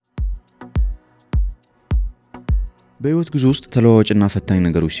በህይወት ጉዞ ውስጥ ተለዋዋጭና ፈታኝ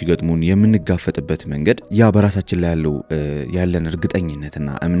ነገሮች ሲገጥሙን የምንጋፈጥበት መንገድ ያ በራሳችን ላይ ያለን እርግጠኝነትና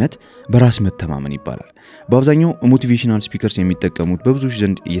እምነት በራስ መተማመን ይባላል። በአብዛኛው ሞቲቬሽናል ስፒከርስ የሚጠቀሙት በብዙዎች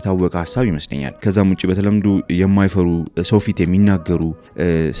ዘንድ የታወቀ ሐሳብ ይመስለኛል። ከዛም ውጪ በተለምዶ የማይፈሩ ሰው ፊት የሚናገሩ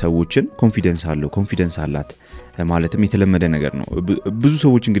ሰዎችን ኮንፊደንስ አላት ማለትም የተለመደ ነገር ነው። ብዙ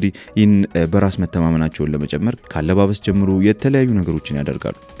ሰዎች እንግዲህ ይህን በራስ መተማመናቸውን ለመጨመር ካለባበስ ጀምሮ የተለያዩ ነገሮችን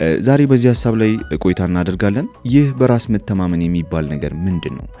ያደርጋሉ። ዛሬ በዚህ ሐሳብ ላይ ቆይታ እናደርጋለን። ይህ በራስ መተማመን የሚባል ነገር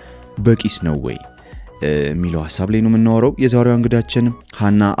ምንድነው? በቂስ ነው ወይ የሚለው ሐሳብ ላይ ነው የምናወራው። የዛሬዋ እንግዳችን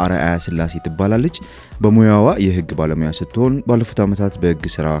ሃና አርአያ ስላሴ ትባላለች። በሙያዋ የህግ ባለሙያ ስትሆን ባለፉት ዓመታት በህግ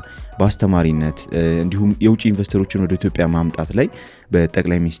ስራ፣ በአስተማሪነት እንዲሁም የውጭ ኢንቨስተሮችን ወደ ኢትዮጵያ ማምጣት ላይ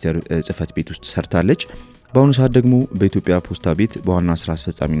በጠቅላይ ሚኒስትር ጽህፈት ቤት ውስጥ ሰርታለች። በአሁኑ ሰዓት ደግሞ በኢትዮጵያ ፖስታ ቤት በዋና ስራ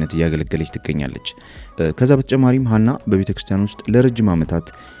አስፈጻሚነት እያገለገለች ትገኛለች። ከዛ በተጨማሪም ሃና በቤተክርስቲያን ውስጥ ለረጅም ዓመታት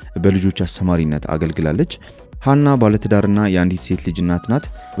በልጆች አስተማሪነት አገልግላለች። ሃና ባለትዳርና የአንዲት ሴት ልጅ እናት ናት።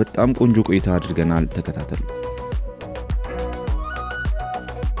 በጣም ቆንጆ ቆይታ አድርገናል። ተከታተሉ።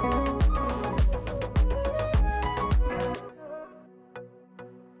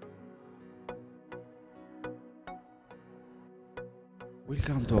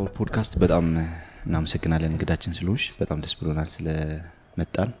 ዌልካም ቱ አወር ፖድካስት። በጣም እናመሰግናለን እንግዳችን ስለሆንሽ። በጣም ደስ ብሎናል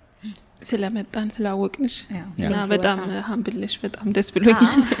ስለመጣን ስላወቅንሽ እና በጣም ሀምብልሽ በጣም ደስ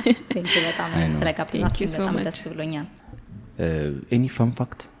ብሎኛል። ቴንክ ዩ በጣም ስለጋበዛችሁ በጣም ደስ ብሎኛል። any fun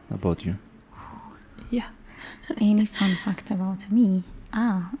fact about you? any fun fact about me?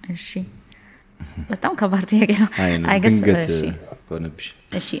 እሺ በጣም ከባድ ጥያቄ ነው። አይ ገስ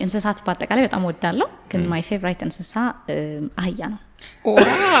እሺ እንስሳት በአጠቃላይ በጣም ወዳለሁ፣ ግን my favorite እንስሳ አህያ ነው።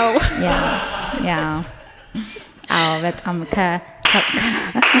 ዋው ያ በጣም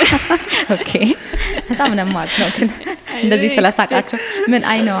ኦኬ በጣም ነው ማለት ነው። ግን እንደዚህ ስለሳቃቸው ምን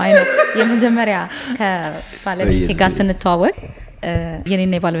አይ ነው የመጀመሪያ ከባለቤቴ ጋር ስንተዋወቅ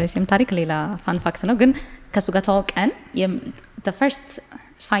የኔና የባለቤቴም ታሪክ ሌላ ፋን ፋክት ነው። ግን ከሱ ጋር ተዋውቀን the first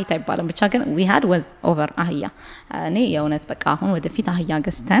fight አይባልም ብቻ ግን we had was over አህያ። እኔ የእውነት በቃ አሁን ወደፊት አህያ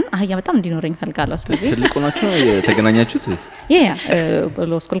ገዝተን አህያ በጣም እንዲኖረኝ ፈልጋለሁ። ስለዚህ ትልቁ ናችሁ የተገናኛችሁት?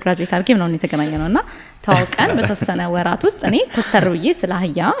 ሎ ስኩል ግራጁዌት አድርጌ ነው የተገናኘነውና ተዋውቀን በተወሰነ ወራት ውስጥ እኔ ኮስተር ብዬ ስለ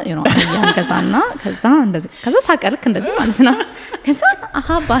አህያ አህያ ገዛና ከዛ ሳቀልክ እንደዚህ ማለት ነው። ከዛ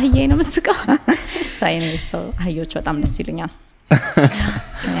በአህያ ነው የምትስቀው። ሰው አህዮች በጣም ደስ ይሉኛል።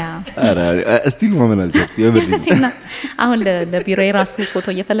 እስቲል ማመናል የምርና አሁን ለቢሮ የራሱ ፎቶ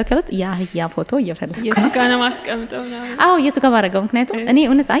እየፈለከለት ያህያ ፎቶ እየፈለከ የቱጋና ማስቀምጠው ነው። የቱጋ ባረጋው ምክንያቱም እኔ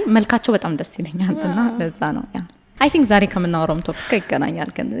እውነት መልካቸው በጣም ደስ ይለኛልና ለዛ ነው። I think ዛሬ ከምናወራውም ቶፒክ ይገናኛል።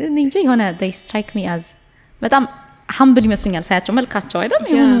 ግን እንጂ የሆነ they strike me as በጣም humble ይመስሉኛል ሳያቸው መልካቸው አይደል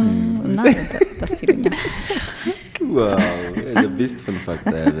እና ደስ ይለኛል። wow the best fun fact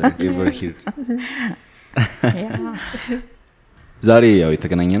ever here. ዛሬ ያው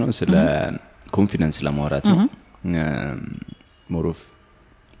የተገናኘ ነው ስለ ኮንፊደንስ ለማውራት ነው። ሞር ኦፍ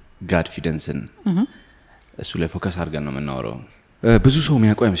ጋድ ፊደንስን እሱ ላይ ፎከስ አድርገን ነው የምናወራው። ብዙ ሰው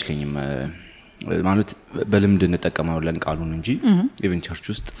የሚያውቀው አይመስለኝም ማለት በልምድ እንጠቀማለን ቃሉን እንጂ ኢቨን ቸርች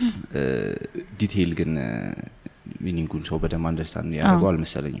ውስጥ ዲቴይል ግን ሚኒንጉን ሰው በደንብ አንደርስታንድ ያደርገው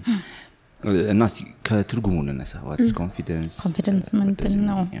አልመሰለኝም። እና እስቲ ከትርጉሙ እንነሳ። ዋትስ ኮንፊደንስ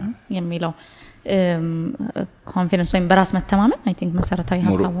ምንድነው የሚለው ኮንፊደንስ ወይም በራስ መተማመን አይ ቲንክ መሰረታዊ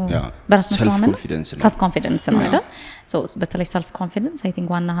ሐሳቡ በራስ መተማመን ሰልፍ ኮንፊደንስ ነው አይደል? በተለይ ሰልፍ ኮንፊደንስ አይ ቲንክ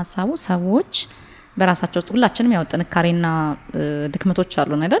ዋና ሐሳቡ ሰዎች በራሳቸው ሁላችንም ያው ጥንካሬና ድክመቶች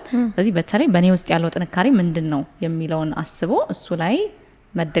አሉን አይደል? ስለዚህ በተለይ በኔ ውስጥ ያለው ጥንካሬ ምንድነው የሚለውን አስቦ እሱ ላይ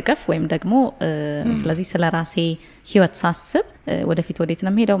መደገፍ ወይም ደግሞ ስለዚህ ስለራሴ ህይወት ሳስብ ወደፊት ወዴት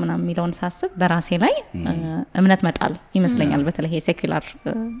ነው የምሄደው ምናምን የሚለውን ሳስብ በራሴ ላይ እምነት መጣል ይመስለኛል። በተለይ የሴኩላር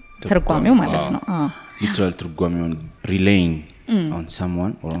ትርጓሜው ማለት ነው። ሊትራል ትርጓሜውን relying on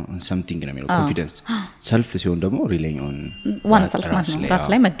someone or on something ነው የሚለው ኮንፊደንስ። ሰልፍ ሲሆን ደግሞ relying on oneself ማለት ነው። ራስ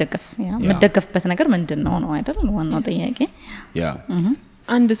ላይ መደገፍ መደገፍበት ነገር ምንድነው ነው አይደል? ዋናው ጥያቄ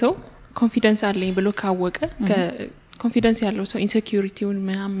አንድ ሰው ኮንፊደንስ አለኝ ብሎ ካወቀ ኮንፊደንስ ያለው ሰው ኢንሴኩሪቲውን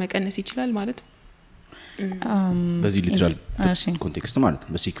ምናምን መቀነስ ይችላል ማለት ነው። በዚህ ሊትራል ኮንቴክስት ማለት ነው።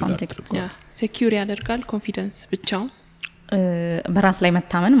 በሴኩላር ሴኩር ያደርጋል ኮንፊደንስ ብቻው በራስ ላይ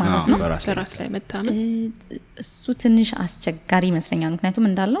መታመን ማለት ነው። በራስ ላይ መታመን እሱ ትንሽ አስቸጋሪ ይመስለኛል። ምክንያቱም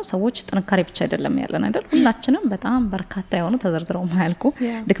እንዳልነው ሰዎች ጥንካሬ ብቻ አይደለም ያለን አይደል? ሁላችንም በጣም በርካታ የሆኑ ተዘርዝረው ማያልቁ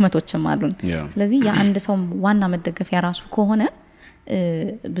ድክመቶችም አሉን። ስለዚህ የአንድ ሰው ዋና መደገፊያ ራሱ ከሆነ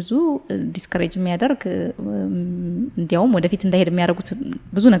ብዙ ዲስከሬጅ የሚያደርግ እንዲያውም ወደፊት እንዳይሄድ የሚያደርጉት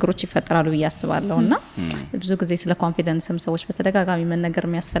ብዙ ነገሮች ይፈጠራሉ ብዬ አስባለሁና ብዙ ጊዜ ስለ ኮንፊደንስም ሰዎች በተደጋጋሚ መነገር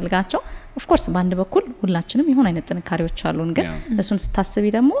የሚያስፈልጋቸው ኦፍ ኮርስ በአንድ በኩል ሁላችንም የሆነ አይነት ጥንካሬዎች አሉን፣ ግን እሱን ስታስቢ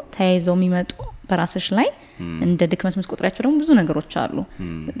ደግሞ ተያይዘው የሚመጡ በራስሽ ላይ እንደ ድክመት ምትቆጥሪያቸው ደግሞ ብዙ ነገሮች አሉ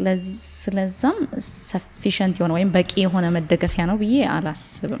ስለዛም sufficient የሆነ ወይም በቂ የሆነ መደገፊያ ነው ብዬ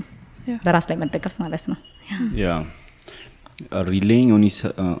አላስብም በራስ ላይ መደገፍ ማለት ነው relying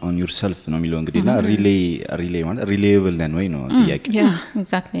on yourself ነው የሚለው እንግዲህና relay ማለት reliable ነን ወይ ነው ጥያቄ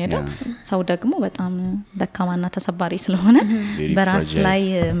exactly ሰው ደግሞ በጣም ደካማና ተሰባሪ ስለሆነ በራስ ላይ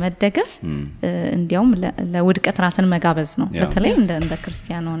መደገፍ እንዲያውም ለውድቀት ራስን መጋበዝ ነው በተለይ እንደ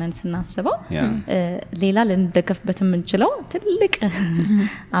ክርስቲያን ሆነን ስናስበው ሌላ ልንደገፍበት የምንችለው ትልቅ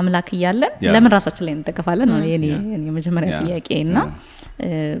አምላክ እያለን ለምን ራሳችን ላይ እንደገፋለን ነው የኔ መጀመሪያ ጥያቄና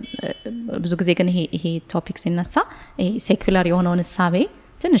ብዙ ጊዜ ግን ይሄ ቶፒክ ሲነሳ ይሄ ሴኩላር የሆነውን ሐሳቤ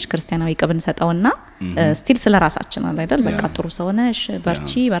ትንሽ ክርስቲያናዊ ቅብን ሰጠውና ስቲል ስለራሳችን አለ አይደል በቃ ጥሩ ሰው ነሽ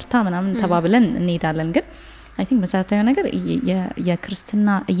በርታ ምናምን ተባብለን እንሄዳለን ግን አይ ቲንክ መሰረታዊ ነገር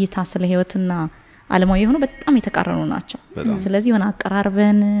የክርስትና እይታ ስለ ህይወትና ዓለማዊ የሆኑ በጣም የተቃረኑ ናቸው ስለዚህ የሆነ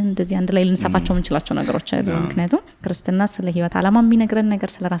አቀራርበን እንደዚህ አንድ ላይ ልንሰፋቸው የምንችላቸው ነገሮች አይደሉ ምክንያቱም ክርስትና ስለ ህይወት ዓላማ የሚነግረን ነገር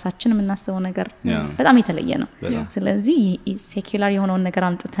ስለ ራሳችን የምናስበው ነገር በጣም የተለየ ነው ስለዚህ ሴኩላር የሆነውን ነገር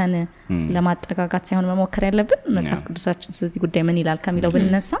አምጥተን ለማጠጋጋት ሳይሆን መሞከር ያለብን መጽሐፍ ቅዱሳችን ስለዚህ ጉዳይ ምን ይላል ከሚለው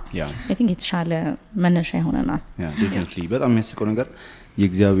ብንነሳ አይ ቲንክ የተሻለ መነሻ ይሆነናል ዴፊኒትሊ በጣም የሚያስቀው ነገር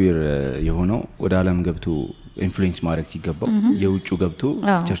የእግዚአብሔር የሆነው ወደ ዓለም ገብቶ ኢንፍሉዌንስ ማድረግ ሲገባው የውጩ ገብቶ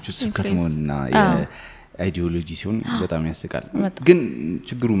ቸርች ውስጥ ከተሞና የአይዲዮሎጂ ሲሆን በጣም ያስቃል ግን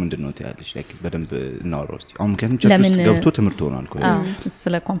ችግሩ ምንድነው ታያለሽ በደንብ እናወራው እስቲ አሁን ምክንያቱም ቸርች ውስጥ ገብቶ ትምህርት ሆኗል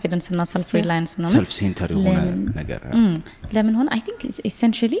ስለ ኮንፊደንስ እና ሰልፍ ሪላያንስ ነው ሰልፍ ሴንተር የሆነ ነገር ለምን ሆነ አይ ቲንክ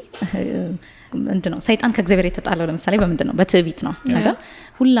ኤሰንሺያሊ ምንድነው ሰይጣን ከእግዚአብሔር የተጣለው ለምሳሌ በምንድነው በትዕቢት ነው አይደል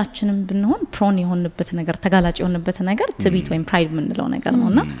ሁላችንም ብንሆን ፕሮን የሆንበት ነገር ተጋላጭ የሆንበት ነገር ትዕቢት ወይም ፕራይድ ምንለው ነገር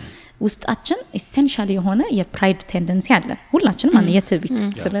ነውና ውስጣችን ኤሰንሻል የሆነ የፕራይድ ቴንደንሲ አለ ሁላችንም ማለት የትዕቢት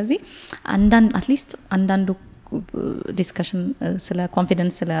ስለዚህ አትሊስት አንዳንዱ ዲስከሽን ስለ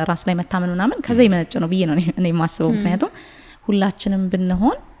ኮንፊደንስ ስለ ራስ ላይ መታመን ምናምን ከዛ ይመነጭ ነው ብዬ ነው እኔ የማስበው ምክንያቱም ሁላችንም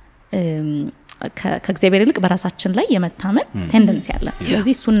ብንሆን ከእግዚአብሔር ይልቅ በራሳችን ላይ የመታመን ቴንደንሲ አለ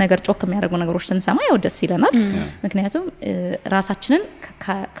ስለዚህ እሱን ነገር ጮክ የሚያደርጉ ነገሮች ስንሰማ ያው ደስ ይለናል ምክንያቱም ራሳችንን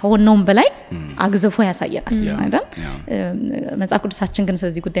ከሆነውም በላይ አግዝፎ ያሳየናል አይደል መጽሐፍ ቅዱሳችን ግን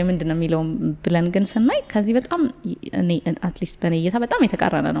ስለዚህ ጉዳይ ምንድነው የሚለው ብለን ግን ስናይ ከዚህ በጣም እኔ አትሊስት በኔ እይታ በጣም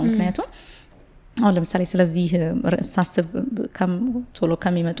የተቃረነ ነው ምክንያቱም አሁን ለምሳሌ ስለዚህ ርዕስ ሳስብ ቶሎ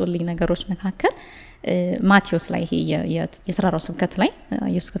ከሚመጡልኝ ነገሮች መካከል ማቴዎስ ላይ ይሄ የሥራራው ስብከት ላይ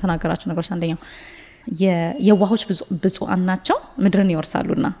ኢየሱስ ከተናገራቸው ነገሮች አንደኛው የዋሆች ብፁዓን ናቸው ምድርን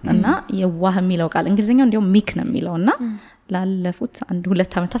ይወርሳሉና እና የዋህ የሚለው ቃል እንግሊዘኛው እንዲያው ሚክ ነው የሚለውና ላለፉት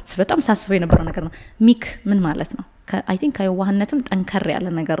 1-2 አመታት በጣም ሳስበው የነበረው ነገር ነው ሚክ ምን ማለት ነው አይ ቲንክ ከየዋህነትም ጠንከር ያለ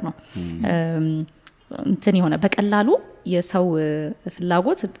ነገር ነው እንትን የሆነ በቀላሉ የሰው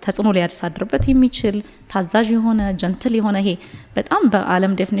ፍላጎት ተጽዕኖ ሊያሳድርበት የሚችል ታዛዥ የሆነ ጀንትል የሆነ ይሄ በጣም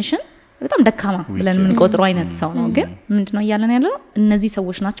በዓለም ዴፊኒሽን በጣም ደካማ ብለን ምን ቆጥሮ አይነት ሰው ነው ግን ምንድነው ያለን ያለው እነዚህ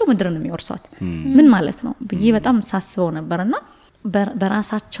ሰዎች ናቸው ምድርን የሚወርሷት ምን ማለት ነው ብዬ በጣም ሳስበው ነበርና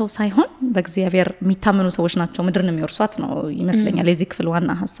በራሳቸው ሳይሆን በእግዚአብሔር የሚታመኑ ሰዎች ናቸው ምድርን የሚወርሷት ነው ይመስለኛል የዚህ ክፍል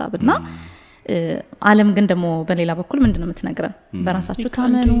ዋና ሐሳብና ዓለም ግን ደግሞ በሌላ በኩል ምንድነው የምትነግረን በራሳችሁ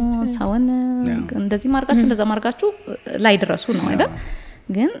ታመኑ ሰውን እንደዚህ ማርጋችሁ እንደዛ ማርጋችሁ ላይ ድረሱ ነው አይደል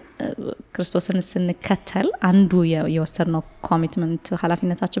ግን ክርስቶስን ስንከተል አንዱ የወሰድነው ኮሚትመንት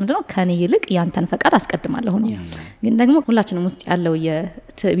ኃላፊነታችን ምንድነው ከኔ ይልቅ ያንተን ፈቃድ አስቀድማለሁ ነው ግን ደግሞ ሁላችንም ውስጥ ያለው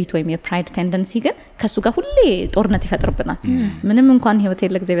የትዕቢት ወይም የፕራይድ ቴንደንሲ ግን ከሱ ጋር ሁሌ ጦርነት ይፈጥርብናል ምንም እንኳን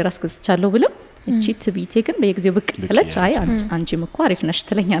ህይወቴ ለእግዚአብሔር አስገዝቻለሁ ብለም እቺ ትዕቢቴ ግን በየጊዜው ብቅ ያለች አይ አንቺም እኮ አሪፍ ነሽ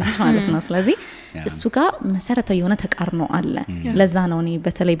ትለኛለች ማለት ነው ስለዚህ እሱ ጋር መሰረታዊ የሆነ ተቃርኖ አለ ለዛ ነው እኔ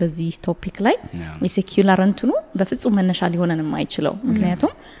በተለይ በዚህ ቶፒክ ላይ የሴኩላር እንትኑ በፍጹም መነሻ ሊሆነን የማይችለው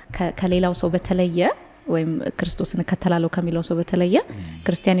ምክንያቱም ከሌላው ሰው በተለየ ወይም ክርስቶስን ከተላለው ከሚለው ሰው በተለየ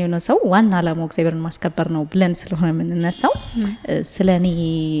ክርስቲያን የሆነ ሰው ዋና ዓላማው እግዚአብሔርን ማስከበር ነው ብለን ስለሆነ የምንነሳው ስለኔ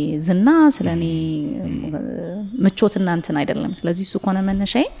ዝና ስለኔ ምቾትና እንትን አይደለም ስለዚህ እሱ ኮነ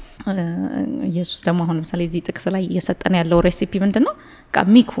መነሻዬ ኢየሱስ ደግሞ አሁን ለምሳሌ እዚህ ጥቅስ ላይ እየሰጠን ያለው ሬሲፒ ምንድነው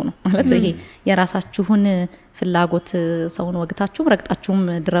ሚኩ ነው ማለት ይሄ የራሳችሁን ፍላጎት ሰውን ወግታችሁ ረግጣችሁም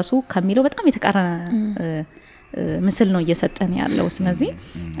ድረሱ ከሚለው በጣም የተቃረነ ምስል ነው እየሰጠን ያለው ስለዚህ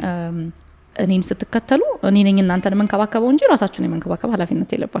እኔን ስትከተሉ እኔ ነኝ እናንተን መንከባከበው እንጂ ራሳችሁን የመንከባከብ ኃላፊነት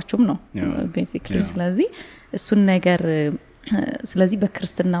የለባችሁም ነው ቤሲክሊ ስለዚህ እሱን ነገር ስለዚህ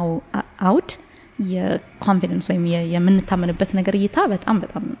በክርስትናው አውድ የኮንፊደንስ ወይም የምንታመንበት ነገር እይታ በጣም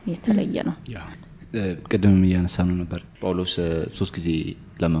በጣም የተለየ ነው ቀደም ያነሳነው ነበር ጳውሎስ 3 ጊዜ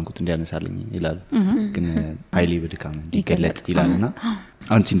ለማንኩት እንዲያነሳልኝ ይላል ግን ኃይሌ በድካም እንዲገለጥ ይላልና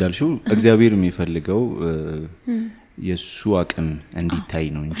አንቺ እንዳልሽው እግዚአብሔር የሚፈልገው የሱ አቅም እንዲታይ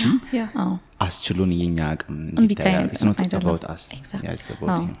ነው እንጂ አስችሎን የኛ አቅም እንዲታይ it's not about us it's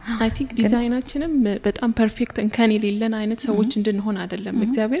about him I think ዲዛይናችንም በጣም ፐርፌክት እንከን የሌለን አይነት ሰዎች እንድንሆን አይደለም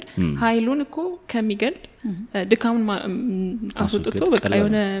እግዚአብሔር ኃይሉን እኮ ከሚገልጥ ድካሙን አስወጥቶ በቃ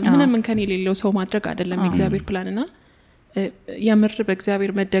የሆነ ምንም እንከን የሌለው ሰው ማድረግ አይደለም እግዚአብሔር ፕላንና ያምር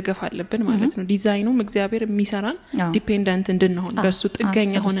በእግዚአብሔር መደገፍ አለብን ማለት ነው ዲዛይኑም እግዚአብሔር የሚሰራን ዲፔንደንት እንድንሆን በሱ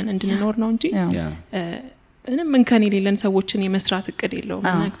ጥገኛ ሆነን እንድንኖር ነው እንጂ እኔም እንከን የሌለን ሰዎችን የመስራት እቅድ የለውም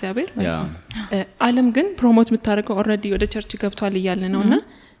እና እግዚአብሔር ዓለም ግን ፕሮሞት የምታደርገው ኦሬዲ ወደ ቸርች ገብቷል እያልን ነውና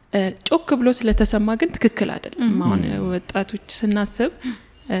ጮክ ብሎ ስለተሰማ ግን ትክክል አይደለም አሁን ወጣቶች ስናስብ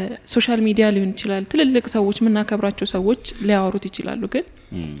ሶሻል ሚዲያ ሊሆን ይችላል ትልልቅ ሰዎች ምናከብራቸው ሰዎች ሊያወሩት ይችላሉ ግን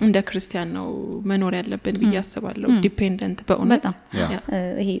እንደ ክርስቲያን ነው መኖር ያለብን በያስባለሁ ዲፔንደንት በእውነት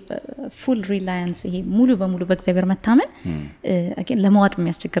ይሄ ፉል ሪላያንስ ይሄ ሙሉ በሙሉ በእግዚአብሔር መታመን አገን ለማዋጥ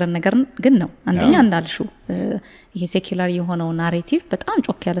የሚያስቸግረን ነገር ግን ነው አንደኛ እንዳልሹ ይሄ ሴኩላር የሆነው ናሬቲቭ በጣም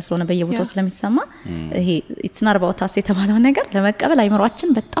ጮክ ያለ ስለሆነ በየቦታው ስለሚሰማ ይሄ ኢትስ ናት አባውት አስ የተባለው ነገር ለመቀበል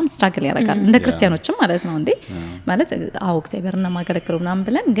አይምሮአችን በጣም ስትራግል ያደርጋል እንደ ክርስቲያኖችም ማለት ነው እንዴ ማለት አው እግዚአብሔርና ማገለግለው ምናምን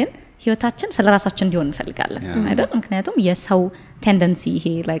ብለን ግን ህይወታችን ስለራሳችን እንዲሆን እንፈልጋለን አይደል ምክንያቱም የሰው ቴንደንሲ ይሄ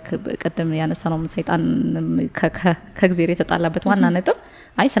ላይክ ቀደም ያነሳነው ሰይጣን ከእግዚአብሔር የተጣላበት ዋና ነጥብ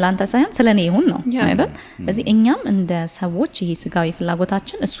አይ ስላንተ ሳይሆን ስለኔ ይሁን ነው አይደል ስለዚህ እኛም እንደ ሰዎች ይሄ ስጋዊ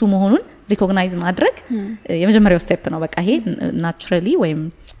ፍላጎታችን እሱ መሆኑን ሪኮግናይዝ ማድረግ የመጀመሪያው ስቴፕ ነው በቃ ይሄ ናቹራሊ ወይም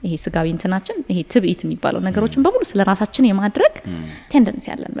ይሄ ስጋዊ እንትናችን ይሄ ትብኢት የሚባለው ነገሮችን በሙሉ ስለራሳችን የማድረግ ቴንደንሲ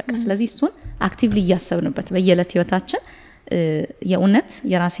ያለን በቃ ስለዚህ እሱን አክቲቭሊ ያሰብንበት በየዕለት ህይወታችን የኡነት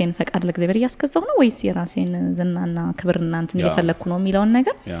የራሴን ፈቃድ ለእግዚአብሔር ያስከዛው ነው ወይስ የራሴን ዝናና ክብርና እንትን እየፈለኩ ነው የሚለውን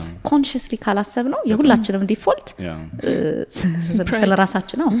ነገር ኮንሺየስሊ ካላሰብ ነው የሁላችንም ዲፎልት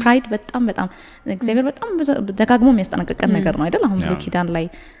ስለራሳችን ነው ፕራይድ በጣም እግዚአብሔር በጣም ደጋግሞ የሚያስጠነቅቀን ነገር ነው አይደል አሁን በኪዳን ላይ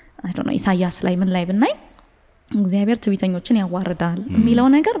አይ ዶንት ኖ ኢሳይያስ ላይ ምን ላይ ብናይ እግዚአብሔር ትዕቢተኞችን ያዋርዳል የሚለው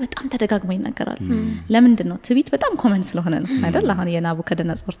ነገር በጣም ተደጋግሞ ይነገራል ለምንድን ነው ትዕቢት በጣም ኮመን ስለሆነ ነው አይደል አሁን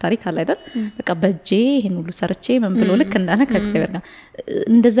የናቡከደነጾር ታሪክ አለ አይደል በቃ በእጄ ይሄን ሁሉ ሰርቼ ምን ብሎ ልክ እንዳለ ከእግዚአብሔር ጋር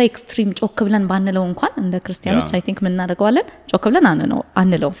እንደዛ ኤክስትሪም ጮክ ብለን ባንለው እንኳን እንደ ክርስቲያኖች አይ ቲንክ ምን እናደርገዋለን ጮክ ብለን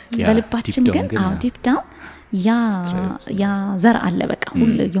አንለው በልባችን ግን አው ዲፕ ዳውን ያ ዘር አለ በቃ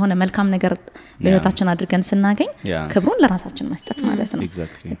ሁሉ የሆነ መልካም ነገር በህይወታችን አድርገን ስናገኝ ክብሩን ለራሳችን መስጠት ማለት ነው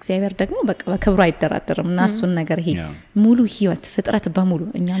እግዚአብሔር ደግሞ በቃ በክብሩ አይደራደርምና እሱን ነገር ይሄ ሙሉ ህይወት ፍጥረት በሙሉ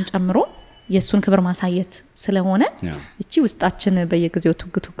እኛን ጨምሮ የሱን ክብር ማሳየት ስለሆነ እቺ ውስጣችን በየጊዜው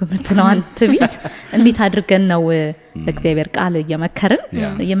ትግቱግ ምትለዋን ትቢት እንዴት አድርገን ነው እግዚአብሔር ቃል እየመከረን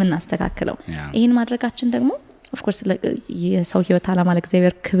የምናስተካክለው ይሄን ማድረጋችን ደግሞ of course የሰው ህይወት አላማ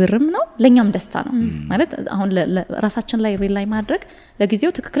ለእግዚአብሔር ክብርም ነው ለኛም ደስታ ነው ማለት አሁን ራሳችን ላይ ሪላይ ማድረግ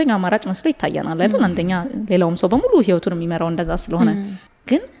ለጊዜው ትክክለኛ አማራጭ መስሎ ይታያናል አይደል አንደኛ ሌላውም ሰው በሙሉ ህይወቱን የሚመራው እንደዛ ስለሆነ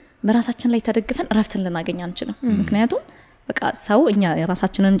ግን በራሳችን ላይ ተደግፈን ረፍትን ልናገኝ አንችልም ምክንያቱም በቃ ሰው እኛ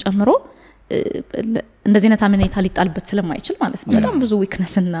የራሳችንን ጨምሮ እንደዚህ አይነት አመኔታ ሊጣልበት ስለማይችል ማለት ነው በጣም ብዙ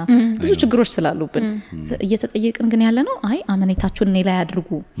ዊክነስ እና ብዙ ችግሮች ስላሉብን እየተጠየቅን ግን ያለ ነው አይ አመኔታችሁን እኔ ላይ አድርጉ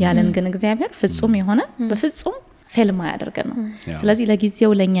ያለን ግን እግዚአብሔር ፍጹም የሆነ በፍጹም ፌልም ያደርገን ነው ስለዚህ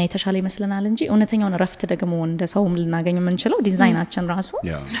ለጊዜው ለኛ የተሻለ ይመስለናል እንጂ እውነተኛውን ረፍት ደግሞ እንደ ሰውም ልናገኝ የምንችለው ዲዛይናችን ራሱ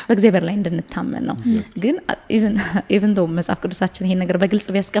በእግዚአብሔር ላይ እንድንታመን ነው ግን even though መጽሐፍ ቅዱሳችን ይሄን ነገር በግልጽ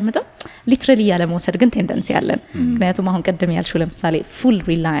ቢያስቀምጠው ሊትራሊ ያለ መውሰድ ግን ቴንደንሲ ያለን ምክንያቱም አሁን ቀደም ያልሽው ለምሳሌ ፉል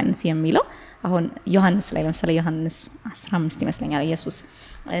ሪላያንስ የሚለው አሁን ዮሐንስ ላይ ለምሳሌ ዮሐንስ 15 ይመስለኛል ኢየሱስ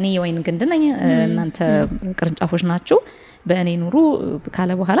እኔ የወይን ግንድ ነኝ እናንተ ቅርንጫፎች ናችሁ በእኔ ኑሩ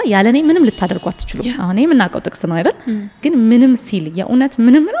ካለ በኋላ ያለኔ ምንም ልታደርጉ አትችሉም አሁን የምናቀው ጥቅስ ነው አይደል ግን ምንም ሲል የኡነት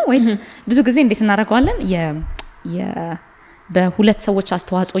ምንም ነው ወይስ ብዙ ጊዜ እንዴት እናደርጋለን በሁለት ሰዎች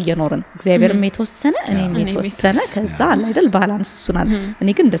አስተዋጽኦ እየኖርን እግዚአብሔርም የተወሰነ እኔም የተወሰነ ከዛ አለ አይደል ባላንስ እሱናል እኔ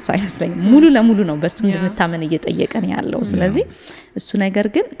ግን እንደሱ አይመስለኝም ሙሉ ለሙሉ ነው በሱ እንድንታመን እየጠየቀን ያለው ስለዚህ እሱ ነገር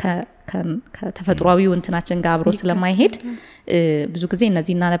ግን ከተፈጥሯዊው እንትናችን ጋር አብሮ ስለማይሄድ ብዙ ጊዜ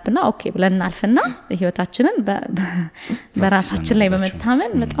እነዚህ እናነብና ኦኬ ብለን እናልፍና ህይወታችንን በራሳችን ላይ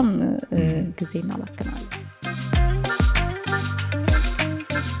በመታመን በጣም ጊዜ እናባክናለን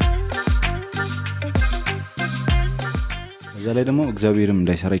እዛ ላይ ደግሞ እግዚአብሔርም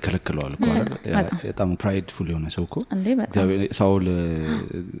እንዳይሰራ ይከለክለዋል እኮ አይደል በጣም ፕራይድፉል የሆነ ሰው እኮ እግዚአብሔር ሳውል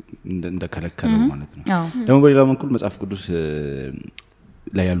እንደከለከለው ማለት ነው ደግሞ በሌላ መልኩ መጽሐፍ ቅዱስ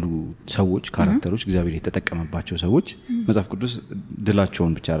ላይ ያሉ ሰዎች ካራክተሮች እግዚአብሔር የተጠቀመባቸው ሰዎች መጽሐፍ ቅዱስ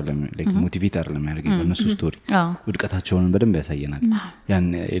ድላቸውን ብቻ አይደለም ሞቲቬት አይደለም ያደርገው በእነሱ ስቶሪ ውድቀታቸውን በደንብ ያሳየናል ያን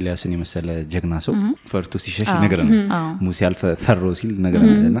ኤልያስን የመሰለ ጀግና ሰው ፈርቶ ሲሸሽ ነገር ነው ሙሴ አልፈ ፈሮ ሲል ነገር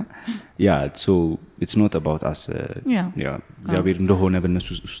አለና ያ ሶ it's not about us እግዚአብሔር እንደሆነ በእነሱ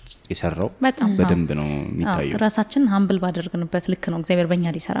ውስጥ የሰራው በደንብ ነው የሚታየው ራሳችን humble ባደረግንበት ልክ ነው እግዚአብሔር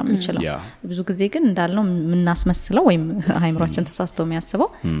በእኛ ሊሰራ የሚችለው ብዙ ጊዜ ግን እንዳልነው ምናስመስለው ወይም አይምሮአችን ተሳስቶ የሚያስበው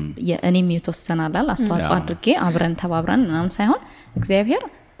የእኔም የተወሰናላል አስተዋጽኦ አድርጌ አብረን ተባብረን ምናምን ሳይሆን እግዚአብሔር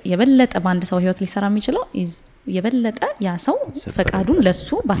የበለጠ ባንድ ሰው ህይወት ሊሰራ የሚችለው የበለጠ ያ ሰው ፈቃዱን ለሱ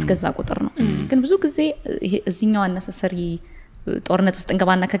ባስገዛ ቁጥር ነው ግን ብዙ ጊዜ እዚህኛው አነሰሰሪ ጦርነት ውስጥ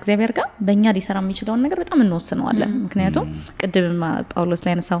እንገባና ከእግዚአብሔር ጋር በእኛ ሊሰራ የሚችለው ነገር በጣም እንወስነዋለን ምክንያቱም ቅድም ጳውሎስ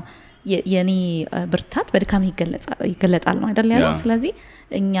ላይ ያነሳው የኔ ብርታት በድካም ይገለጣል ነው አይደል ያለው ስለዚህ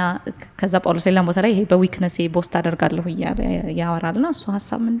እኛ ከዛ ጳውሎስ ሌላ ቦታ ላይ በዊክነስ ቦስት አደርጋለሁ ያወራልና እሱ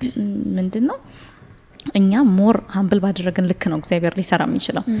ሐሳብ ምንድነው እኛ ሞር humble ባደረግን ልክ ነው እግዚአብሔር ሊሰራ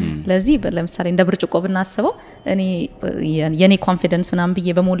የሚችለው ለዚህ ለምሳሌ እንደ ብርጭቆ ብናስበው እኔ የኔ ኮንፊደንስ ምናምን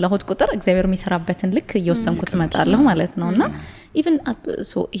ብዬ በሞላሁት ቁጥር እግዚአብሔር የሚሰራበትን ልክ እየወሰንኩት መጣለሁ ማለት ነውና ኢቭን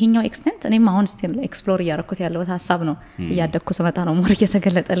ሶ ይሄኛው ኤክስቴንት እኔም አሁን ስቲል ኤክስፕሎር ያደረኩት ያለው ሐሳብ ነው እያደኩ ስመጣ ነው ሞር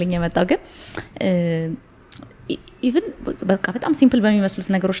እየተገለጠልኝ የመጣው ግን ኢቭን በቃ በጣም ሲምፕል በሚመስሉት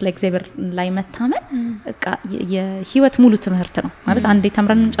ነገሮች ላይ እግዚአብሔር ላይ መታመን በቃ የህይወት ሙሉ ትምህርት ነው ማለት አንዴ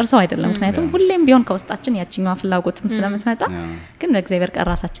ተምረን እንጨርሰው አይደለም ምክንያቱም ሁሌም ቢሆን ከውስጣችን ያቺኛው ፍላጎትም ስለምትመጣ ግን በእግዚአብሔር ቀር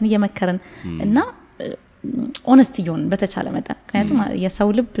ራሳችን እየመከረን እና ኦነስት ይሆን በተቻለ መጠን ምክንያቱም የሰው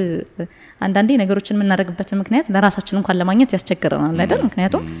ልብ አንዳንዴ ነገሮችን የምናደርግበት ምክንያት ለራሳችን እንኳን ለማግኘት ያስቸግረናል አይደል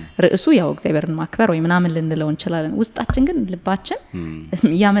ምክንያቱም ርዕሱ ያው እግዚአብሔርን ማክበር ወይ ምናምን ልንለው እንችላለን ውስጣችን ግን ልባችን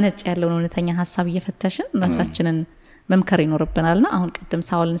ያመነጭ ያለውን እውነተኛ ሐሳብ እየፈተሽን ራሳችንን መምከር ይኖርብናልና አሁን ቅድም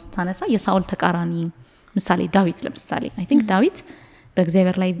ሳውልን ስታነሳ የሳውል ተቃራኒ ምሳሌ ዳዊት ለምሳሌ አይ ቲንክ ዳዊት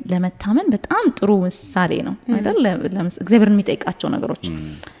በእግዚአብሔር ላይ ለመታመን በጣም ጥሩ ምሳሌ ነው አይደል እግዚአብሔርን የሚጠይቃቸው ነገሮች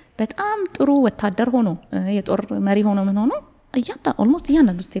በጣም ጥሩ ወታደር ሆኖ የጦር መሪ ሆኖ ምን ሆኖ ኦልሞስት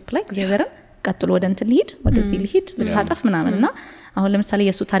ያንዳንዱ ስቴፕ ላይ እግዚአብሔርን ቀጥሎ ወደ እንት ሊሄድ ወደዚህ ሊሄድ ልታጠፍ ምናምንና አሁን ለምሳሌ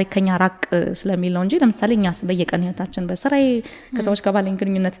የሱ ታሪከኛ ራቅ ስለሚል ነው እንጂ ለምሳሌ እኛስ በየቀን ህይወታችን በስራዬ ከሰዎች ጋር ባለን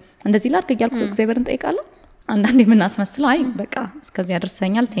ግንኙነት እንደዚህ ላድርግ እያልኩ እግዚአብሔርን ጠይቃለሁ አንዳንዴ ምን አስመስለው አይ በቃ እስከዚህ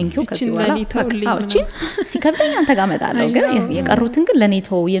አድርሰኛል ቴንኪው ከዚህ በኋላ አውጪ ሲከብደኝ አንተ ጋር መጣለው ግን የቀሩትን ግን ለኔ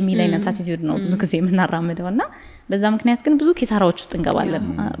ተው የሚል አይነት አቲቲዩድ ነው ብዙ ጊዜ የምናራምደውና በዛ ምክንያት ግን ብዙ ኪሳራዎች ውስጥ እንገባለን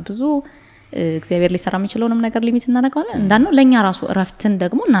ብዙ እግዚአብሔር ሊሰራ የሚችለውንም ነገር ሊሚት እናደርጋለን እንዳልነው ለኛ ራሱ እረፍትን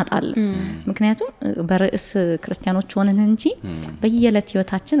ደግሞ እናጣለን ምክንያቱም በርዕስ ክርስቲያኖች ሆነን እንጂ በየዕለት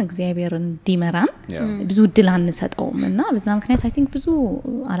ህይወታችን እግዚአብሔር እንዲመራን ብዙ እድል አንሰጠውም እና በዛ ምክንያት አይ ቲንክ ብዙ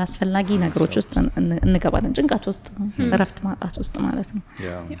አላስፈላጊ ነገሮች ውስጥ እንገባለን ጭንቀት ውስጥ እረፍት ማጣት ውስጥ ማለት ነው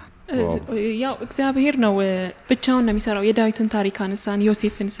ያው እግዚአብሔር ነው ብቻውን ነው የሚሰራው የዳዊትን ታሪክ አንሳን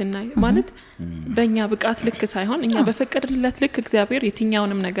ዮሴፍን ስናይ ማለት በእኛ ብቃት ልክ ሳይሆን እኛ በፈቀደለት ልክ እግዚአብሔር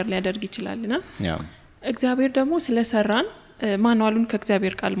የትኛውንም ነገር ሊያደርግ ይችላልና እግዚአብሔር ደግሞ ስለሰራን ማኑዋሉን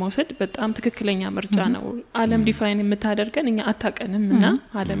ከእግዚአብሔር ቃል መውሰድ በጣም ትክክለኛ ምርጫ ነው ዓለም ዲፋይን የምታደርገን እኛ አታቀንምና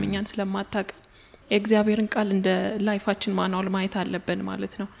ዓለም እኛን ስለማታቀን የእግዚአብሔርን ቃል እንደ ላይፋችን ማኑዋል ማየት አለብን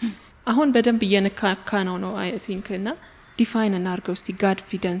ማለት ነው አሁን በደንብ እየነካካ ነው አይ ቲንክ እና ዲፋይን እናርገው እስቲ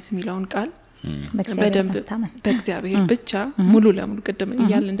ጋድፊደንስ የሚለውን ቃል በደንብ በእግዚአብሔር ብቻ ሙሉ ለሙሉ ቅድም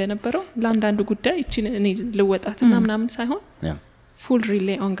እያል እንደነበረው ለአንዳንዱ ጉዳይ እቺን እኔ ልወጣትና ምናምን ሳይሆን ፉል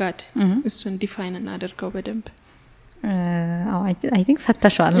ሪሌይ ኦን ጋድ እሱን ዲፋይን እናደርገው በደንብ አይ ቲንክ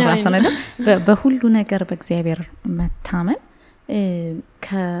ፈተሻል ራስን አይደል በሁሉ ነገር በእግዚአብሔር መታመን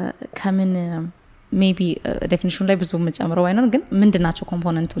ከምን ሜቢ ዴፊኒሽን ላይ ብዙ መጨመረው አይኖር ግን ምንድናቸው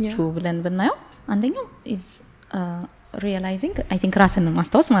ኮምፖነንቶቹ ብለን ብናየው አንደኛው is realizing I think ራስን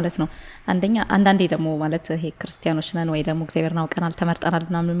ማስተዋወስ ማለት ነው አንዳንዴ ደግሞ ማለት ይሄ ክርስቲያኖች ነን ወይ ደግሞ እግዚአብሔርን አውቀናል ተመርጠናል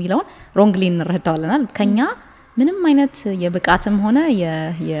ምናምን የሚለውን ሮንግሊ እንረዳዋለናል ከኛ ምንም አይነት የብቃትም ሆነ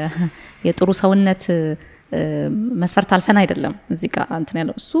የጥሩ ሰውነት መስፈርት አልፈን አይደለም እዚህ ጋር እንትን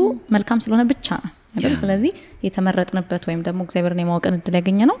ያለው እሱ መልካም ስለሆነ ብቻ ነው አይደል ስለዚህ የተመረጥንበት ወይም ደግሞ እግዚአብሔርን የማወቅን እድል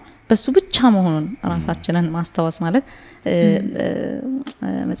ያገኘ ነው በሱ ብቻ መሆኑን ራሳችንን ማስተዋወስ ማለት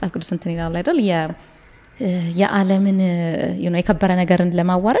መጽሐፍ ቅዱስ እንትን ይላል አይደል የዓለምን የከበረ ነገርን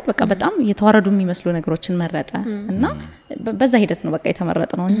ለማዋረድ በቃ በጣም የተዋረዱ የሚመስሉ ነገሮችን መረጠ እና በዛ ሂደት ነው በቃ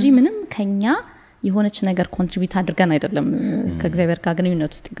የተመረጠ ነው እንጂ ምንም ከኛ የሆነች ነገር ኮንትሪቢዩት አድርገን አይደለም ከእግዚአብሔር ጋር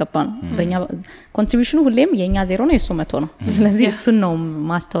ግንኙነት ውስጥ ይገባ ነው በእኛ ኮንትሪቢዩሽኑ ሁሌም የኛ 0 ነው የሱ 100 ነው ስለዚህ እሱን ነው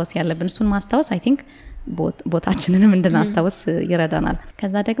ማስተዋወስ ያለብን እሱን ማስተዋወስ አይ ቲንክ ቦታችንንም እንድናስተዋወስ ይረዳናል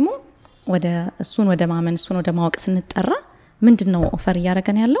ከዛ ደግሞ ወደ እሱን ወደ ማመን እሱን ወደ ማወቅ ስንጠራ ምንድነው ኦፈር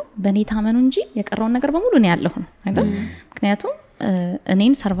ያደረገን ያለው በኔ ታመኑ እንጂ የቀረውን ነገር በሙሉ ነው ያለው ነው አይደል ምክንያቱም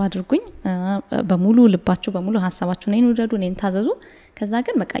እኔን ሰርቭ አድርጉኝ በሙሉ ልባችሁ በሙሉ ሐሳባችሁ እኔን ውደዱ እኔን ታዘዙ ከዛ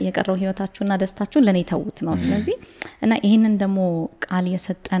ግን በቃ የቀረው ህይወታችሁና ደስታችሁ ለኔ ተውት ነው ስለዚህ እና ይሄንን ደግሞ ቃል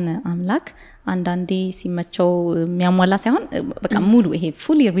የሰጠን አምላክ አንዳንዴ ሲመቸው የሚያሟላ ሳይሆን በቃ ሙሉ ይሄ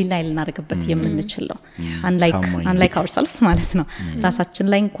fully rely ልናደርግበት የምንችለው unlike ourselves ማለት ነው ራሳችን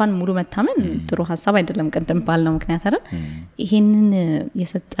ላይ እንኳን ሙሉ መታመን ጥሩ ሐሳብ አይደለም ቀደም ባልነው ምክንያት አይደል ይሄንን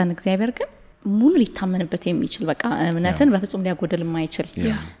የሰጠን እግዚአብሔር ግን ሙሉ ሊታመንበት የሚችል በቃ እምነትን በፍጹም ሊያጎደል የማይችል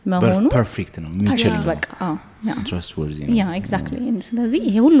መሆኑ ፐርፌክት ነው የሚችል በቃ trustworthy ነው exactly ስለዚህ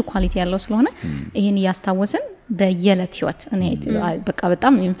ይሄ ሁሉ ኳሊቲ ያለው ስለሆነ ይሄን ያስታወሰን በየለት ህይወት እኔ በቃ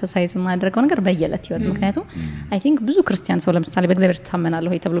በጣም ኤምፋሳይዝ ማድረገው ነገር በየለት ህይወት ምክንያቱም አይ ቲንክ ብዙ ክርስቲያን ሰው ለምሳሌ በእግዚአብሔር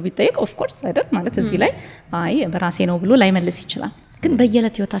ተታመናለሁ ወይ ተብሎ ቢጠየቅ ኦፍ ኮርስ አይደል ማለት እዚህ ላይ አይ በራሴ ነው ብሎ ላይመልስ ይችላል ግን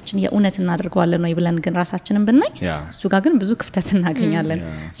በየለት ህይወታችን የኡነት እናደርገዋለን ወይ ብለን ግን ራሳችንን ብናይ እሱ ጋር ግን ብዙ ክፍተት እናገኛለን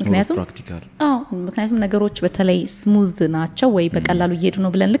ምክንያቱም ነገሮች በተለይ ስሙዝ ናቸው ወይ በቀላሉ እየሄዱ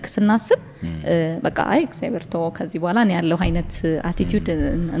ነው ብለን ልክ ስናስብ በቃ አይ እግዚአብሔር ተው ከዚህ በኋላ ነው ያለው አይነት አቲቲዩድ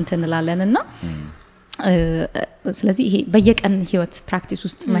እንትንላለንና ስለዚህ ይሄ በየቀን ህይወት ፕራክቲስ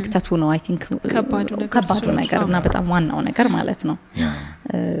ውስጥ መክተቱ ነው አይ ቲንክ ከባዱ ነገርና በጣም ዋናው ነገር ማለት ነው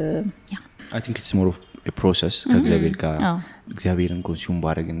I think it's more of a process ከእግዚአብሔር ጋር እግዚአብሔርን ኮንሱም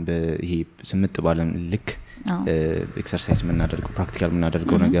ባረግን በይሄ ስምጥ ባለም ልክ ኤክሰርሳይዝ ምናደርገው ፕራክቲካል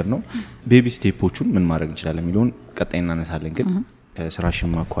ምናደርገው ነገር ነው ቤቢ ስቴፖቹን ምን ማድረግ እንችላለን የሚሉን ቀጣይ እናነሳለን ግን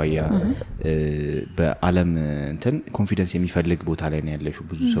ከስራሽም አኳያ በአለም እንትን ኮንፊደንስ የሚፈልግ ቦታ ላይ ነው ያለሽው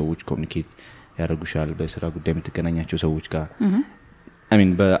ብዙ ሰዎች ኮሙኒኬት ያደርጉሻል በስራ ጉዳይ የምትገናኛቸው ሰዎች ጋር I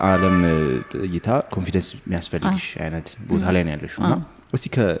mean በአለም እይታ ኮንፊደንስ የሚያስፈልግሽ አይነት ቦታ ላይ ነው ያለሽውና እስቲ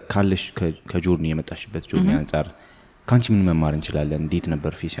ካለሽ ከጆርኒ የመጣሽበት ጆርኒ አንፃር ካንቺ ምን መማር እንችላለን እንዴት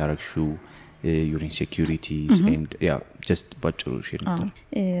ነበር ፌስ ያረግሽው your insecurities and just ባጭሩ ሼር ነበር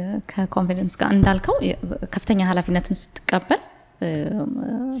ከኮንፊደንስ ጋር እንዳልከው ከፍተኛ ኃላፊነትን ስትቀበል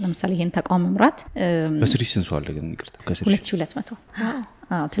ለምሳሌ ይሄን ተቋም መምራት በስሪስንሱ አለ ግን ይቅርታ ከስሪስ 2200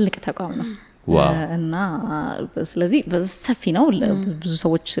 ትልቅ ተቋም ነው እና ስለዚህ በሰፊ ነው ብዙ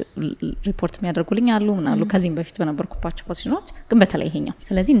ሰዎች ሪፖርት የሚያደርጉልኝ አሉ ምናሉ ከዚህም በፊት በነበርኩባቸው ፖዚሽኖች ግን በተለይ ይሄኛው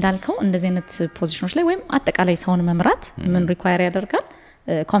ስለዚህ እንዳልከው እንደዚህ አይነት ፖዚሽኖች ላይ ወይም አጠቃላይ ሰውን መምራት ምን ሪኳየር ያደርጋል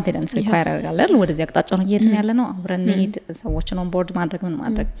ኮንፊደንስ ሪኳየር ያደርጋል ወደዚህ አቅጣጫ ነው እየሄድን ያለ ነው አብረን ኒድ ሰዎችን ኦን ቦርድ ማድረግ ምን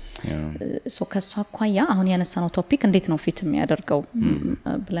ማድረግ ሶ ከሷ አኳያ አሁን ያነሳነው ቶፒክ እንዴት ነው ፊት የሚያደርገው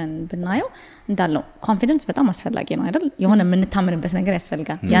ብለን ብናየው እንዳለው ኮንፊደንስ በጣም አስፈላጊ ነው አይደል የሆነ የምንታመንበት ነገር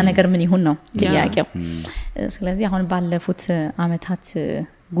ያስፈልጋል ያ ነገር ምን ይሁን ነው ጥያቄው ስለዚህ አሁን ባለፉት አመታት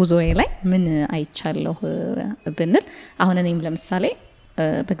ጉዞዬ ላይ ምን አይቻለሁ ብንል አሁን እኔም ለምሳሌ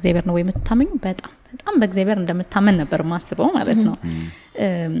በእግዚአብሔር ነው የምታመኙ በጣም በእግዚአብሔር እንደምታመን ነበር ማስበው ማለት ነው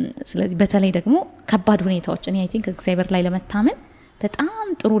ስለዚህ በተለይ ደግሞ ከባድ ሁኔታዎች እኔ አይ ቲንክ እግዚአብሔር ላይ ለመታመን በጣም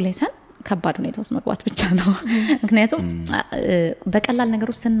ጥሩ ሌሰን ከባድ ሁኔታዎች መግባት ብቻ ነው ምክንያቱም በቀላል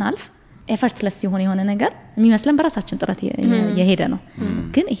ነገሮች ስናልፍ ኤፈርትለስ የሆነ ነገር የሚመስለን በራሳችን ጥረት የሄደ ነው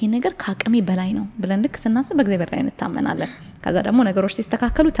ግን ይሄ ነገር ከአቅሜ በላይ ነው ብለን ልክ ስናስብ በእግዚአብሔር ላይ እንታመናለን ከዛ ደግሞ ነገሮች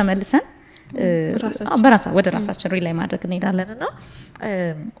ሲስተካከሉ ተመልሰን ወደ ራሳችን ሪላይ ማድረግ እንሄዳለንና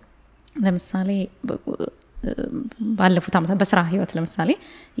ለምሳሌ ባለፉት አመታት በስራ ህይወት ለምሳሌ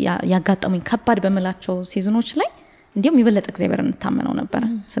ያጋጠሙኝ ከባድ በመላቸው ሲዝኖች ላይ እንዲያውም ይበለጥ እግዚአብሔርን እንታመነው ነበር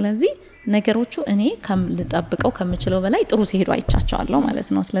ስለዚህ ነገሮቹ እኔ ልጠብቀው ከምችለው በላይ ጥሩ ሲሄዱ አይቻቸዋለሁ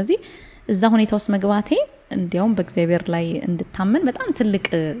ማለት ነው ስለዚህ እዛ ሁኔታ ውስጥ መግባቴ እንዲያውም በእግዚአብሔር ላይ እንድታመን በጣም ትልቅ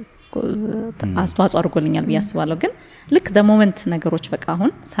አስተዋጽኦ አድርጎልኛል ብዬ አስባለሁ ግን ልክ ሞመንት ነገሮች በቃ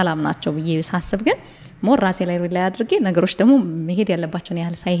አሁን ሰላም ናቸው ብዬ ሳስብ ግን ሞር ራሴ ላይ ሪላይ አድርጌ ነገሮች ደግሞ መሄድ ያለባቸው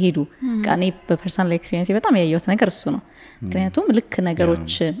ያህል ሳይሄዱ ቃኔ በፐርሰናል ኤክስፒሪየንስ በጣም ያየሁት ነገር እሱ ነው ምክንያቱም ልክ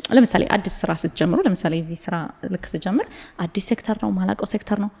ነገሮች ለምሳሌ አዲስ ስራ ስትጀምሩ ለምሳሌ እዚህ ስራ ልክ ስትጀምር አዲስ ሴክተር ነው ማላቀው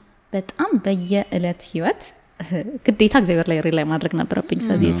ሴክተር ነው በጣም በየእለት ህይወት ግዴታ እግዚአብሔር ላይ ሪላይ ማድረግ ነበረብኝ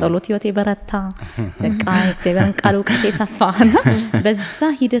ስለዚህ ጸሎት ህይወቴ በረታ በቃ እግዚአብሔርን ቃል ዕውቀቴ ሰፋና በዛ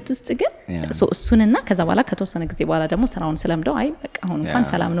ሂደት ውስጥ ግን እሱንና ከዛ በኋላ ከተወሰነ ጊዜ በኋላ ደግሞ ስራውን ስለምደው አይ በቃ አሁን እንኳን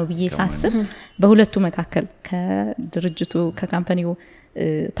ሰላም ነው ብዬ ሳስብ በሁለቱ መካከል ከድርጅቱ ከካምፓኒው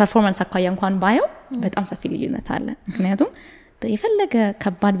ፐርፎርማንስ አኳያ እንኳን ባየው በጣም ሰፊ ልዩነት አለ ምክንያቱም የፈለገ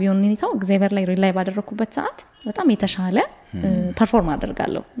ከባድ ቢሆን ሁኔታው እግዚአብሔር ላይ ሪላይ ባደረኩበት ሰዓት በጣም የተሻለ ፐርፎርም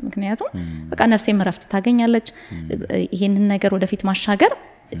አደርጋለሁ ምክንያቱም በቃ ነፍሴ መረፍት ታገኛለች ይሄንን ነገር ወደፊት ማሻገር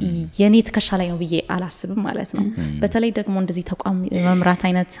የኔ ተከሻ ላይ ነው ብዬ አላስብም ማለት ነው በተለይ ደግሞ እንደዚህ ተቋም መምራት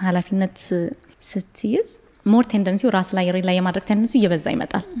አይነት ኃላፊነት ስትይዝ ሞር ቴንደንሲው ራስ ላይ ሪላይ የማድረግ ቴንደንሲው እየበዛ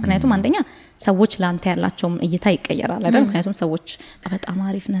ይመጣል ምክንያቱም አንደኛ ሰዎች ላንተ ያላቸው እይታ ይቀየራል አይደል ምክንያቱም ሰዎች በጣም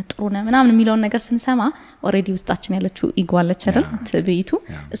አሪፍ ነህ ጥሩ ነህ ምናምን የሚለው ነገር ስንሰማ ኦሬዲ ውስጣችን ያለችው ኢጎ አለች አይደል ትዕቢቱ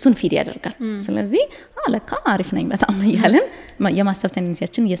እሱን ፊድ ያደርጋል ስለዚህ አለካ አሪፍ ነኝ በጣም ያለን የማሰብ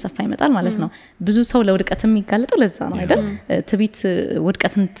ቴንደንሲያችን እየሰፋ ይመጣል ማለት ነው ብዙ ሰው ለውድቀት የሚጋለጠው ለዛ ነው አይደል ትዕቢት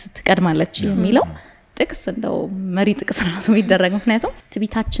ውድቀትን ትቀድማለች የሚለው ጥቅስ እንደው መሪ ጥቅስ ራሱ ቢደረግ ምክንያቱም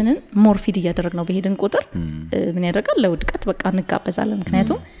ትዕቢታችንን ሞር ፊድ እያደረግነው በሄድን ቁጥር ምን ያደርጋል ለውድቀት በቃ እንጋበዛለን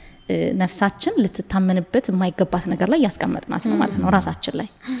ምክንያቱም ነፍሳችን ልትታመንበት የማይገባት ነገር ላይ ያስቀመጥናት ነው ማለት ነው ራሳችን ላይ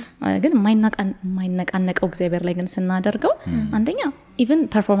ግን የማይነቃነቀው እግዚአብሔር ላይ ግን ስናደርገው አንደኛ ኢቭን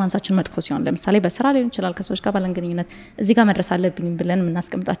ፐርፎርማንሳችን መጥፎ ሲሆን ለምሳሌ በስራ ላይ ይችላል ከሰዎች ጋር ባለን ግንኙነት እዚህ ጋር መድረስ አለብኝ ብለን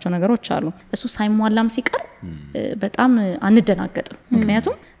የምናስቀምጣቸው ነገሮች አሉ እሱ ሳይሟላም ሲቀር በጣም አንደናገጥም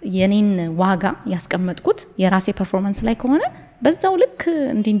ምክንያቱም የኔን ዋጋ ያስቀመጥኩት የራሴ ፐርፎርማንስ ላይ ከሆነ በዛው ልክ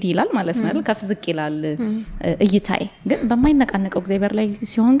እንዲህ ይላል ማለት ነው ከፍ ዝቅ ይላል እይታዬ ግን በማይነቃነቀው እግዚአብሔር ላይ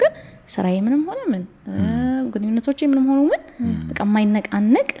ሲሆን ግን ስራዬ ምንም ሆነ ምን ግንኙነቶቼ ምንም ሆነ ምን በቃ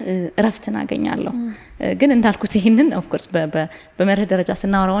የማይነቃነቅ እረፍትን አገኛለሁ ግን እንዳልኩት ይሄንን ኦፍ ኮርስ በመርህ ደረጃ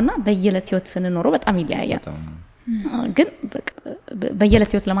ስናወራውና በየለት ህይወት ስንኖረው በጣም ይለያያል ግን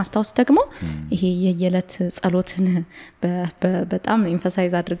በየለት ህይወት ለማስታወስ ደግሞ ይሄ የየለት ጸሎትን በጣም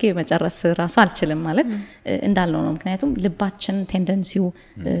ኤምፋሳይዝ አድርጌ መጨረስ ራሱ አልችልም ማለት እንዳልነው ነው ምክንያቱም ልባችን ቴንደንሲው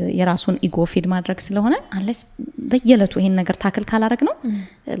የራሱን ኢጎ ፊድ ማድረግ ስለሆነ አንለስ በየለቱ ይሄን ነገር ታክል ካላረግ ነው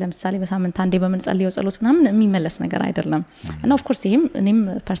ለምሳሌ በሳምንት አንዴ በመንጸልየው ጸሎት ምናምን የሚመለስ ነገር አይደለም እና ኦፍ ኮርስ ይሄም እኔም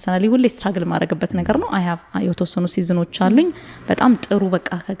ፐርሰናሊ ሁሌ ስትራግል ማድረግበት ነገር ነው አይ ሃቭ የተወሰኑ ሲዝኖች አሉኝ በጣም ጥሩ በቃ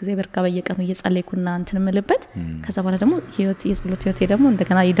ከእግዚአብሔር ጋር በየቀኑ እየጸለይኩና እንትን ምልበት ከዛ በኋላ ደግሞ ህይወት የጸሎት ህይወቴ ደግሞ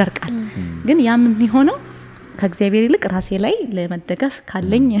እንደገና ይደርቃል ግን ያም የሚሆነው ከእግዚአብሔር ይልቅ ራሴ ላይ ለመደገፍ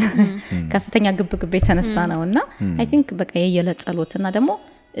ካለኝ ከፍተኛ ግብግብ የተነሳ ነውና አይ ቲንክ በቃ የየለት ጸሎትና ደግሞ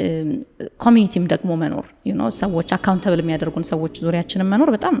ኮሚኒቲም ደግሞ መኖር ሰዎች አካውንታብል የሚያደርጉን ሰዎች ዙሪያችንን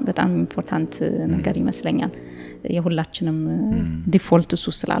መኖር በጣም በጣም ኢምፖርታንት ነገር ይመስለኛል የሁላችንም ዲፎልት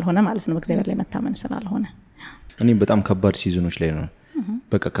እሱ ስላልሆነ ማለት ነው በእግዚአብሔር ላይ መታመን ስላልሆነ እኔ በጣም ከባድ ሲዝኖች ላይ ነው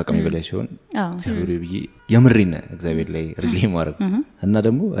በቃ ከቀሚ በላይ ሲሆን እግዚአብሔር ብዬ የምሪነ እግዚአብሔር ላይ ሪሊ ማድረግ እና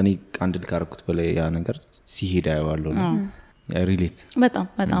ደግሞ እኔ አንድ ልካረኩት በላይ ያ ነገር ሲሄድ አየዋለሁ ነው ሪሌት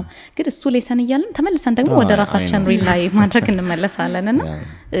በጣም ግን እሱ ሌሰን እያለን ተመልሰን ደግሞ ወደ ራሳችን ሪላይ ማድረግ እንመለሳለንና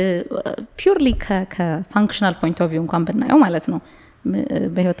ፒውርሊ ከፋንክሽናል ፖይንት ኦፍ ቪው እንኳን ብናየው ማለት ነው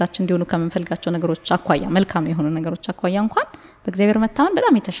በህይወታችን እንዲሆኑ ከመንፈልጋቸው ነገሮች አኳያ መልካም የሆኑ ነገሮች አኳያ እንኳን በእግዚአብሔር መታመን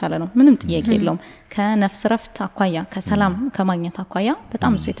በጣም የተሻለ ነው ምንም ጥያቄ የለውም ከነፍስ ረፍት አኳያ ከሰላም ከማግኘት አኳያ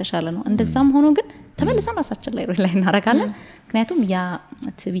በጣም እሱ የተሻለ ነው እንደዛም ሆኖ ግን ተመልሰን ራሳችን ላይ ሪላይ እናረጋለን ምክንያቱም ያ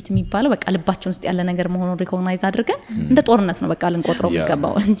ትዕቢት የሚባለው በቃ ልባችን ውስጥ ያለ ነገር መሆኑን ሪኮግናይዝ አድርገን እንደ ጦርነት ነው በቃ ልንቆጥረው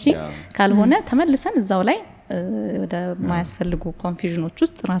የሚገባው እንጂ ካልሆነ ተመልሰን እዛው ላይ ወደ ማያስፈልጉ ኮንፊውዥኖች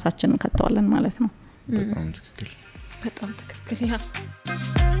ውስጥ ራሳችንን ከተዋለን ማለት ነው በጣም ትክክል ያ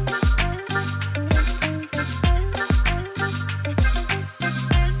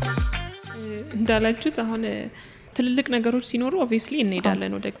እንዳላችሁት አሁን ትልልቅ ነገሮች ሲኖሩ ኦብቪየስሊ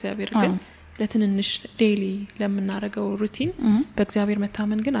እንሄዳለን ወደ እግዚአብሔር ግን ለትንንሽ ዴይሊ ለምናረገው ሩቲን በእግዚአብሔር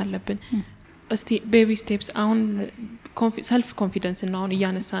መታመን ግን አለብን እስቲ ቤቢ ስቴፕስ አሁን ሰልፍ ኮንፊደንስ እና አሁን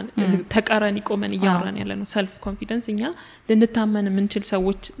እያነሳን ተቃራኒ ቆመን እያወራን ያለነው ሰልፍ ኮንፊደንስ እኛ ልንታመን የምንችል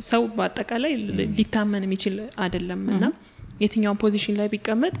ሰዎች ሰው በአጠቃላይ ሊታመን የሚችል አይደለምና የትኛው ፖዚሽን ላይ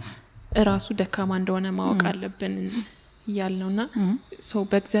ቢቀመጥ ራሱ ደካማ እንደሆነ ማወቅ አለብን ያልነውና ሰው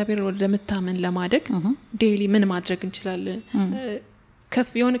በእግዚአብሔር ወደ መታመን ለማደግ ዴይሊ ምን ማድረግ እንችላለን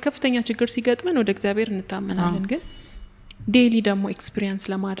የሆነ ከፍተኛ ችግር ሲገጥመን ወደ እግዚአብሔር እንታመናለን ግን ዴይሊ ደግሞ ኤክስፒሪየንስ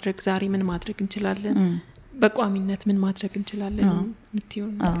ለማድረግ ዛሬ ምን ማድረግ እንችላለን በቋሚነት ምን ማድረግ እንችላለን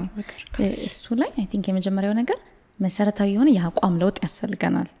ምትዩን ነገር እሱ ላይ አይ ቲንክ የመጀመሪያው ነገር መሰረታዊ የሆነ የአቋም ለውጥ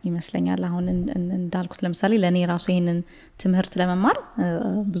ያስፈልገናል ይመስለኛል አሁን እንዳልኩት ለምሳሌ ለኔ ራሱ ይሄንን ትምህርት ለመማር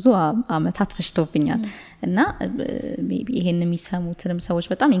ብዙ አመታት ፈጅቶብኛል እና ሜቢ ይሄን የሚሰሙትንም ሰዎች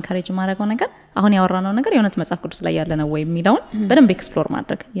በጣም ኢንካሬጅ ማድረገው ነገር አሁን ያወራነው ነገር የእውነት መጽሐፍ ቅዱስ ላይ ያለ ነው ወይ የሚለውን በደንብ ኤክስፕሎር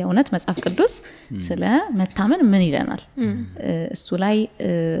ማድረግ የእውነት መጽሐፍ ቅዱስ ስለ መታመን ምን ይለናል እሱ ላይ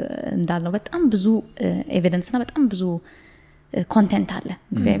እንዳልነው በጣም ብዙ ኤቪደንስና በጣም ብዙ ኮንቴንት አለ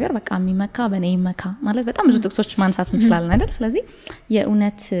እግዚአብሔር በቃ የሚመካ በኔ ይመካ ማለት በጣም ብዙ ጥቅሶች ማንሳት እንችላለን አይደል ስለዚህ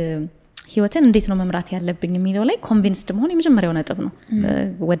የእውነት ህይወትን እንዴት ነው መምራት ያለብኝ የሚለው ላይ ኮንቪንስድ መሆን የመጀመሪያው ነጥብ ነው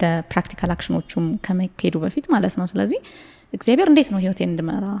ወደ ፕራክቲካል አክሽኖቹም ከመሄዱ በፊት ማለት ነው ስለዚህ እግዚአብሔር እንዴት ነው ህይወቴን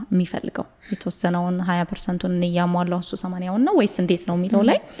እንድመራ የሚፈልገው የተወሰነውን 20%ን ያሟላው እሱ 80ውን ነው ወይስ እንዴት ነው የሚለው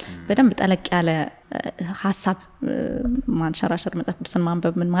ላይ በደንብ ጠለቅ ያለ ሐሳብ ማንሸራሸር መጽሐፍ ቅዱስን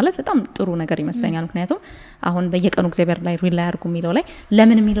ማንበብ ምን ማለት በጣም ጥሩ ነገር ይመስለኛል ምክንያቱም አሁን በየቀኑ እግዚአብሔር ላይ ሪላይ አድርጉ የሚለው ላይ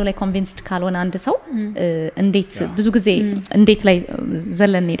ለምን የሚለው ላይ ኮንቪንስድ ካልሆነ አንድ ሰው እንዴት ብዙ ጊዜ እንዴት ላይ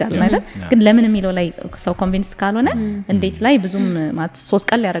ዘለን እንሄዳለን አይደል ግን ለምን የሚለው ላይ ሰው ኮንቪንስድ ካልሆነ እንዴት ላይ ብዙም ማለት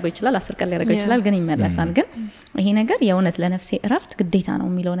 3 ቀን ሊያደርገው ይችላል 10 ቀን ሊያደርገው ይችላል ግን ይመለሳል ግን ይሄ ነገር የእውነት ለነፍሴ እረፍት ግዴታ ነው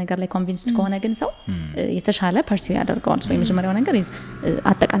የሚለው ነገር ላይ ኮንቪንስድ ከሆነ ግን ሰው የተሻለ ፐርሲው ያደርገዋል ሶ የመጀመሪያው ነገር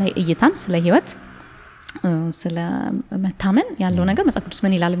አጠቃላይ እይታን ስለ ህይወት ስለ መታመን ያለው ነገር መጽሐፍ ቅዱስ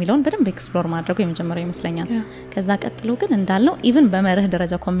ምን ይላል የሚለውን በደንብ ኤክስፕሎር ማድረጉ የመጀመሪያው ይመስለኛል ከዛ ቀጥሎ ግን እንዳልነው ኢቭን በመርህ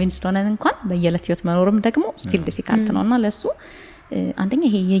ደረጃ ኮንቪንስድ ሆነን እንኳን በየዕለት ህይወት መኖርም ደግሞ ስቲል ዲፊካልት ነውና ለሱ አንደኛ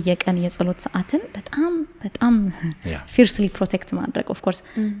ይሄ የየቀን የጸሎት ሰዓትን በጣም ፊርስሊ ፕሮቴክት ማድረግ ኦፍ ኮርስ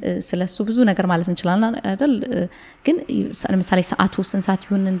ስለሱ ብዙ ነገር ማለት እንችላለን አይደል ግን ለምሳሌ ሰዓቱ ስንት ሰዓት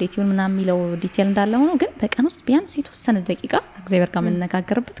ይሁን እንዴት ይሁን ምናምን የሚለው ዲቴል እንዳለ ሆኖ ግን በቀን ውስጥ ቢያንስ የተወሰነ ደቂቃ እግዚአብሔር ጋር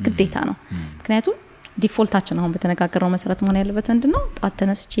መነጋገርበት ግዴታ ነው ምክንያቱም ዲፎልታችን አሁን በተነጋገረው መሰረት መሆን ያለበት ምንድነው ጧት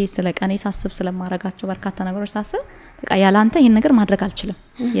ተነስቼ ስለ ቀኔ ሳስብ ስለማረጋቸው በርካታ ነገሮች ሳስብ በቃ ያላንተ ይሄን ነገር ማድረግ አልችልም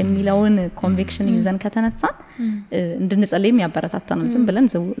የሚለውን ኮንቪክሽን ይዘን ከተነሳን እንድንጸልይም ያበረታታናል ዝም ብለን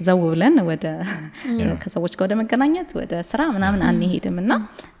ዘው ብለን ወደ ከሰዎች ጋር ወደ መገናኘት ወደ ስራ ምናምን አንሄድምና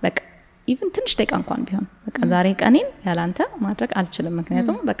በቃ ኢቭን ትንሽ ደቂቃ እንኳን ቢሆን በቃ ዛሬ ቀኔን ያላንተ ማድረግ አልችልም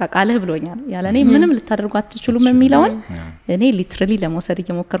ምክንያቱም በቃ ቃልህ ብሎኛል ያለኔ ምንም ልታደርጉ አትችሉም የሚለውን እኔ ሊትራሊ ለመውሰድ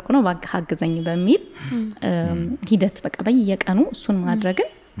እየሞከርኩ ነው ባካ አግዘኝ በሚል ሂደት በቃ በየቀኑ እሱን ማድረግን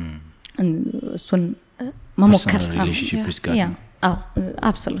እሱን መሞከር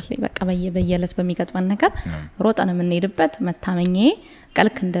absolutely በቃ በየለት በሚገጥመን ነገር ሮጣን የምንሄድበት መታመኛዬ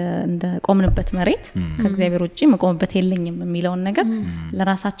ቀልክ እንደ ቆምንበት መሬት ከእግዚአብሔር ውጪ መቆምበት የለኝም የሚለውን ነገር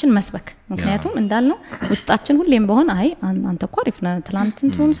ለራሳችን መስበክ ምክንያቱም እንዳልነው ውስጣችን ሁሌም በሆነ አይ አንተ እኮ አሪፍ ነህ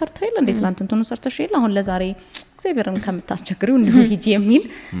ትላንትንቱን ሰርተህ የለ እንዴ ትላንትንቱን ሰርተሽ የለ አሁን ለዛሬ እግዚአብሔርን ከምታስቸግሪው እንዲሁ ሂጂ የሚል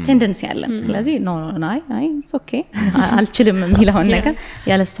ቴንደንሲ አለን ስለዚህ ኖ አይ ኢትስ ኦኬ አልችልም የሚለውን ነገር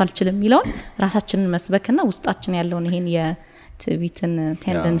ያለሱ አልችልም የሚለውን ራሳችንን መስበክና ውስጣችን ያለውን ይሄን የትዕቢትን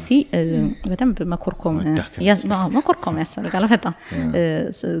ቴንደንሲ በደንብ መኮርኮም ያስፈልጋል በጣም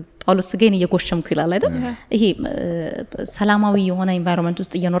ጳውሎስ ገን እየጎሸምኩ ይላል አይደል ይሄ ሰላማዊ የሆነ ኢንቫይሮንመንት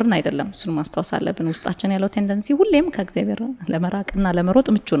ውስጥ እየኖርን አይደለም እሱን ማስተዋወስ አለብን ውስጣችን ያለው ቴንደንሲ ሁሌም ከእግዚአብሔር ለመራቅና ለመሮጥ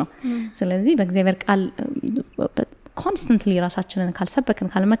ምቹ ነው ስለዚህ በእግዚአብሔር ቃል ኮንስታንትሊ ራሳችንን ካልሰበክን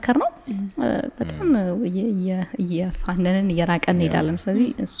ካልመከር ነው በጣም የፋነንን እየራቀን እንሄዳለን ስለዚህ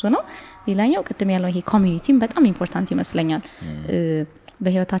እሱ ነው ሌላኛው ቅድም ያለው ይሄ ኮሚኒቲም በጣም ኢምፖርታንት ይመስለኛል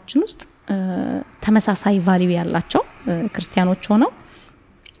በህይወታችን ውስጥ ተመሳሳይ ቫልዩ ያላቸው ክርስቲያኖች ሆነው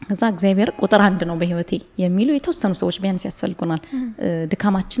ከዛ እግዚአብሔር ቁጥር 1 ነው በህይወቴ የሚሉ የተወሰኑ ሰዎች ቢያንስ ያስፈልጉናል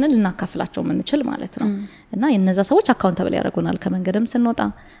ድካማችንን ልናካፍላቸው ምንችል ማለት ነው እና የነዛ ሰዎች አካውንታብል ያደርጉናል ከመንገድም ስንወጣ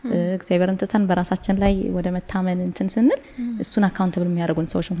እግዚአብሔርን ተተን በራሳችን ላይ ወደ መታመን እንትን ስንል እሱን አካውንታብል የሚያደርጉን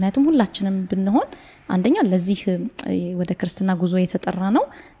ሰዎች ምክንያቱም ሁላችንም ብንሆን አንደኛ ለዚህ ወደ ክርስትና ጉዞ የተጠራ ነው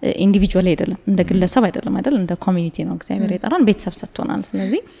ኢንዲቪጁዋል አይደለም እንደ ግለሰብ አይደለም አይደል እንደ ኮሚኒቲ ነው እግዚአብሔር የጠራን ቤተሰብ ሰጥቶናል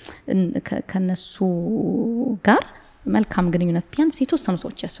ስለዚህ ከነሱ ጋር መልካም ግንኙነት ቢያንስ የተወሰኑ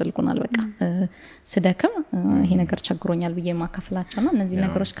ሰዎች ያስፈልጉናል በቃ ስደክም ይሄ ነገር ቸግሮኛል ብዬ ማከፍላቸውና እነዚህ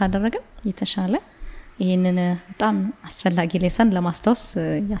ነገሮች ካደረግን የተሻለ ይሄንን በጣም አስፈላጊ ሌሰን ለማስተዋወስ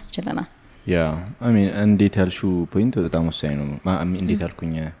ያስችለናል I mean እንዴት ያልሹ ፖይንት በጣም ወሳኝ ነው እንዴት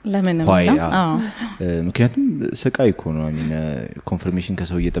ያልኩኝ ለምን ምክንያቱም ስቃይ እኮ ነው I mean ኮንፈርሜሽን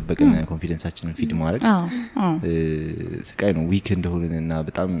ከሰው እየተጠበቀን ኮንፊደንሳችንን ፊድ ማድረግ ስቃይ ነው ዊክ እንደሆነና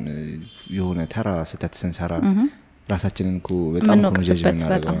በጣም የሆነ ተራ ስህተት ስንሰራ ራሳችንን እኮ በጣም ኮንጀክሽን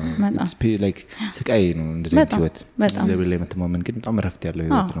ላይክ ስቃይ ነው እንደዚህ ህይወት እግዚአብሔር ላይ መተማመን ግን በጣም ረፍት ያለው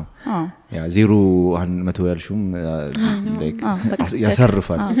ህይወት ነው ያ 0-100 ያልሹም ላይክ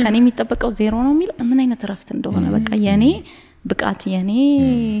ያሰርፋል ከኔ የሚጠበቀው 0 ነው የሚል ምን አይነት ረፍት እንደሆነ በቃ የኔ ብቃት የኔ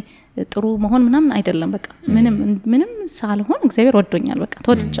ጥሩ መሆን ምናምን አይደለም በቃ ምንም ሳልሆን እግዚአብሔር ወዶኛል በቃ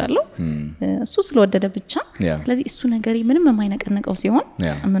ተወድቻለሁ እሱ ስለወደደ ብቻ ስለዚህ እሱ ነገር ምንም የማይነቀነቀው ሲሆን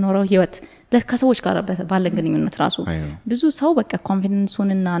ምኖረው ህይወት ከሰዎች ጋር ባለን ግንኙነት ራሱ ብዙ ሰው በቃ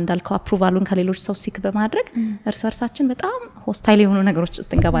ኮንፊደንሱንና እንዳልከው አፕሩቫሉን ከሌሎች ሰው ሲክ በማድረግ እርሳችን በጣም ሆስታይል የሆኑ ነገሮች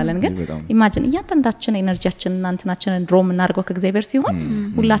ውስጥ እንገባለን ግን ኢማጂን እያንዳንዳችን ኤነርጂያችንና እንትናችንን ድሮ የምናደርገው ከእግዚአብሔር ሲሆን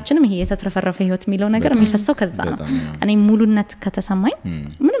ሁላችንም ይሄ የተትረፈረፈ ህይወት የሚለው ነገር የሚፈሰው ከዛ ነው እኔ ሙሉነት ከተሰማኝ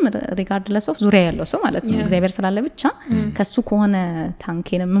ምንም ሪጋርድለስ ኦፍ ዙሪያ ያለው ሰው ማለት ነው እግዚአብሔር ስላለ ብቻ ከሱ ከሆነ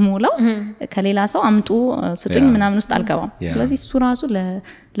ታንኬን የምሞላው ከሌላ ሰው አምጡ ስጡኝ ምናምን ውስጥ አልገባም ስለዚህ እሱ ራሱ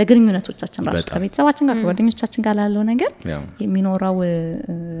ለግንኙነቶቻችን ራሱ ከቤተሰባችን ጋር ከጓደኞቻችን ጋር ያለው ነገር የሚኖረው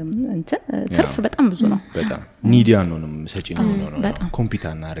እንትን ትርፍ በጣም ብዙ ነው በጣም ኒዲያ ነው ሰጪ ነው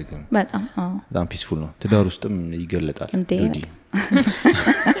ኮምፒውተር እናደርግም በጣም ፒስፉል ነው ትዳር ውስጥም ይገለጣል ዶዲ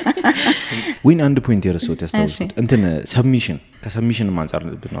ዊን አንድ ፖይንት የረሳሁት ያስታውሱት እንትን ሰብሚሽን ከሰብሚሽን አንፃር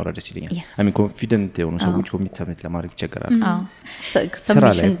ብናወራ ደስ ይለኛል። አይ ሚን ኮንፊደንት የሆኑ ሰዎች ኮሚትመንት ለማድረግ ይቸገራሉ።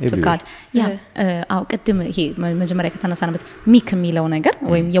 ሰብሚሽን ቱ ጋድ ያ አው ቅድም ይሄ መጀመሪያ ከተነሳንበት ሚክ የሚለው ነገር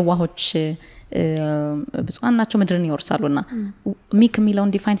ወይም የዋሆች ብፁዓን ናቸው ምድርን ይወርሳሉና ሚክ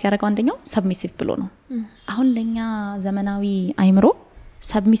የሚለውን ዲፋይን ሲያደርገው አንደኛው ሰብሚሲቭ ብሎ ነው። አሁን ለኛ ዘመናዊ አይምሮ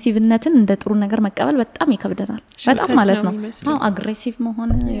ሰብሚሲቭነትን እንደ ጥሩ ነገር መቀበል በጣም ይከብደናል። በጣም ማለት ነው አግሬሲቭ መሆን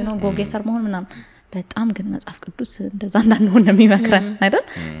ጎጌተር መሆን ምናምን በጣም ግን መጽሐፍ ቅዱስ እንደዛ እንዳንሆን ነው የሚመክረን አይደል?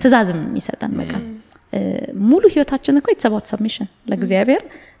 ትእዛዝም የሚሰጠን በቃ ሙሉ ህይወታችን እኮ it's about submission ለእግዚአብሔር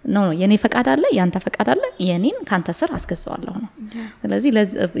ነው። የኔ ፈቃድ አለ ያንተ ፈቃድ አለ የኔን ካንተ ስር አስገዛዋለሁ ነው። ስለዚህ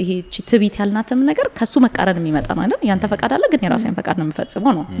ይሄ ትቢት ያልናትም ነገር ከሱ መቃረን የሚመጣ ነው አይደል? ያንተ ፈቃድ አለ ግን የራሴን ፈቃድ ነው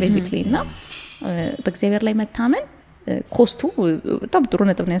የምፈጽመው ነው ቤዚክሊ። እና በእግዚአብሔር ላይ መታመን ኮስቱ በጣም ጥሩ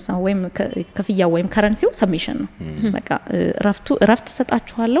ነጥብ ነው ያሳው ወይም ከፍያ ወይም ከረንሲው ሰብሚሽን ነው። በቃ ረፍት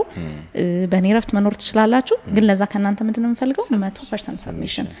ሰጣችኋለሁ በእኔ ረፍት መኖር ትችላላችሁ ግን ለዛ ከናንተ ምንድነው የምፈልገው 100%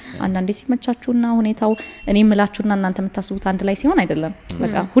 ሰብሚሽን። አንዳንዴ ሲመቻችሁና ሁኔታው እኔ ምላችሁና እናንተ የምታስቡት አንድ ላይ ሲሆን አይደለም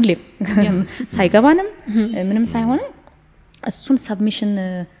በቃ ሁሌም ሳይገባንም ምንም ሳይሆን እሱን ሰብሚሽን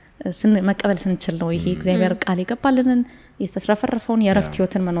መቀበል ስንችል ነው ይሄ እግዚአብሔር ቃል የገባልንን የተስረፈረፈውን የረፍት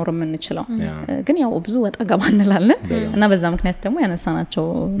ህይወትን መኖር የምንችለው። ግን ያው ብዙ ወጣ ገባ እንላለን እና በዛ ምክንያት ደግሞ ያነሳናቸው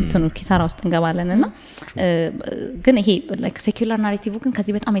እንትኑ ኪሳራ ውስጥ እንገባለንና ግን ይሄ ላይክ ሴኩላር ናሬቲቭ ግን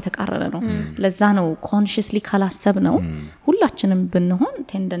ከዚህ በጣም የተቃረረ ነው። ለዛ ነው ኮንሺየስሊ ካላሰብ ነው ሁላችንም ብንሆን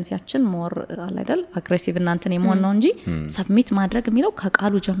ቴንደንሲያችን ሞር አይደል አግሬሲቭ እና እንትን የመሆን ነው እንጂ ሰብሚት ማድረግ የሚለው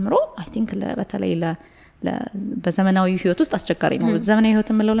ከቃሉ ጀምሮ አይ ቲንክ በተለይ በዘመናዊ ህይወት ውስጥ አስቸጋሪ ነው። ዘመናዊ ህይወት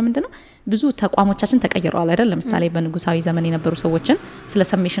ምለው ለምንድን ነው ብዙ ተቋሞቻችን ተቀይረዋል አይደል? ለምሳሌ በንጉሳዊ ዘመን የነበሩ ሰዎችን ስለ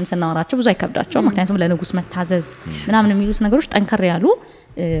ሰብሚሽን ስናወራቸው ብዙ አይከብዳቸው ምክንያቱም ለንጉስ መታዘዝ ምናምን የሚሉት ነገሮች ጠንከር ያሉ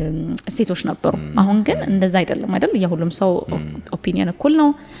እሴቶች ነበሩ። አሁን ግን እንደዛ አይደለም አይደል? የሁሉም ሰው ኦፒኒየን እኩል ነው፣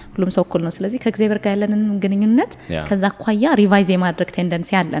 ሁሉም ሰው እኩል ነው። ስለዚህ ከእግዚአብሔር ጋር ያለንን ግንኙነት ከዛ አኳያ ሪቫይዝ የማድረግ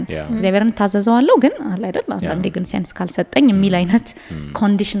ቴንደንሲ አለን። እግዚአብሔርን ታዘዘዋለሁ ግን አለ አይደል አንዴ ግን ሴንስ ካልሰጠኝ የሚል አይነት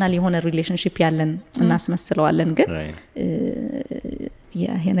ኮንዲሽናል የሆነ ሪሌሽንሺፕ ያለን እናስመስለዋለን። ግን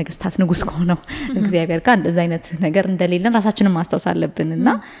የነገስታት ንጉስ ከሆነው እግዚአብሔር ጋር እንደዛ አይነት ነገር እንደሌለን ራሳችንን ማስተዋወስ አለብንና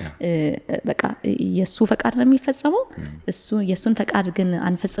በቃ የሱ ፈቃድ ነው የሚፈጸመው። የሱን ፈቃድ ግን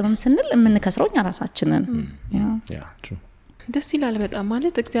አንፈጽምም ስንል የምንከስረው እኛ ራሳችንን። ደስ ይላል በጣም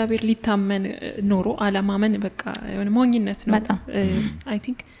ማለት እግዚአብሔር ሊታመን ኖሮ አለማመን በቃ የሆነ ሞኝነት ነው። አይ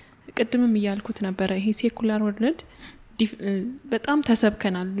ቲንክ ቅድምም እያልኩት ነበር ይሄ ሴኩላር ወርልድ በጣም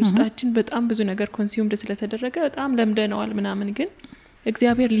ተሰብከናል ውስጣችን በጣም ብዙ ነገር ኮንሱምድ ስለተደረገ በጣም ለምደነዋል ምናምን። ግን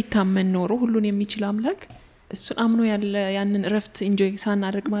እግዚአብሔር ሊታመን ኖሮ ሁሉን የሚችል አምላክ እሱን አምኖ ያለ ያንን ረፍት ኢንጆይ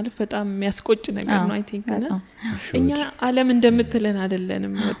ሳናደርግ ማለት በጣም የሚያስቆጭ ነገር ነው። አይ ቲንክ እኛ ዓለም እንደምትለን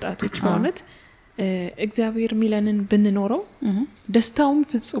አይደለንም ወጣቶች በእውነት እግዚአብሔር ሚለንን ብንኖረው ደስታውም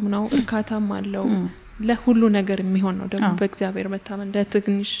ፍጹም ነው እርካታም አለው ለሁሉ ነገር የሚሆን ነው። ደግሞ በእግዚአብሔር መታመን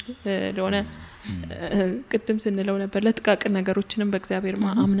ለትንሽ ለሆነ ቅድም ስንለው ነበር ለጥቃቅን ነገሮችንም በእግዚአብሔር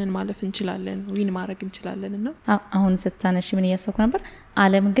አምነን ማለፍ እንችላለን ዊን ማድረግ እንችላለንና አሁን ስታነሽ ምን እያሰብኩ ነበር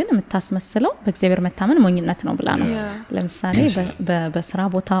ዓለም ግን የምታስመስለው በእግዚአብሔር መታመን ሞኝነት ነው ብላ ነው። ለምሳሌ በስራ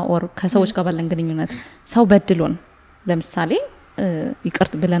ቦታ ኦር ከሰዎች ጋር ባለን ግንኙነት ሰው በድሎን ለምሳሌ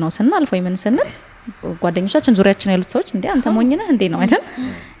ይቅርት ብለነው ስናልፍ ወይ ምን ስንል ጓደኞቻችን ዙሪያችን ያሉት ሰዎች እንዴ አንተ ሞኝ ነህ እንዴ ነው አይደል?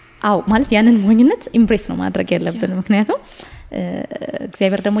 አው ማለት ያንን ሞኝነት ኢምብሬስ ነው ማድረግ ያለብን። ምክንያቱም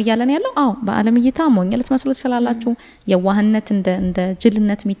እግዚአብሔር ደግሞ እያለን ያለው በዓለም እይታ ሞኝ ልትመስሉ ትችላላችሁ የዋህነት እንደ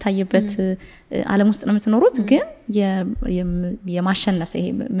ጅልነት የሚታይበት ዓለም ውስጥ ነው የምትኖሩት። ግን የማሸነፍ ይሄ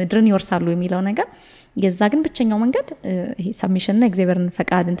ምድርን ይወርሳሉ የሚለው ነገር የዛ ግን ብቸኛው መንገድ ይሄ ሰብሚሽን እና እግዚአብሔርን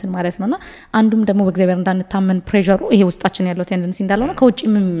ፈቃድ እንትን ማለት ነውና አንዱም ደግሞ በእግዚአብሔር እንዳንታመን ፕሬሸሩ ይሄ ውስጣችን ያለው ቴንደንሲ እንዳለው ነው ከውጭ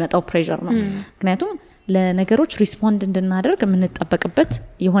የሚመጣው ፕሬሸር ነው። ምክንያቱም ለነገሮች ሪስፖንድ እንድናደርግ የምንጠበቅበት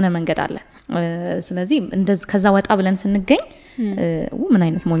የሆነ መንገድ አለ። ስለዚህ እንደዚህ ከዛ ወጣ ብለን ስንገኝ ምን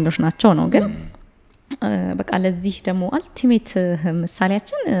አይነት ሞኞች ናቸው ነው። ግን በቃ ለዚህ ደግሞ አልቲሜት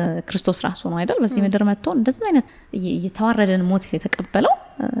ምሳሌያችን ክርስቶስ ራሱ ነው አይደል? በዚህ ምድር መጥቶ እንደዚህ አይነት የተዋረደን ሞት የተቀበለው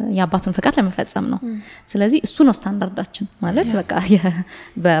የአባቱን ፈቃድ ለመፈጸም ነው። ስለዚህ እሱ ነው ስታንዳርዳችን ማለት በቃ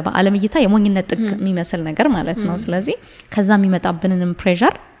በዓለም እይታ የሞኝነት ጥግ የሚመስል ነገር ማለት ነው። ስለዚህ ከዛ የሚመጣብንንም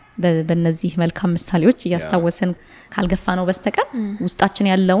ፕሬሸር በእነዚህ መልካም ምሳሌዎች እያስታወሰን ካልገፋ ነው በስተቀር ውስጣችን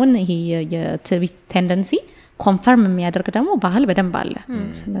ያለውን ይሄ የትዕቢት ቴንደንሲ ኮንፈርም የሚያደርግ ደግሞ ባህል በደንብ አለ።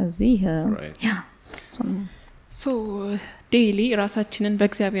 ስለዚህ ያ ሶ ዴይሊ ራሳችንን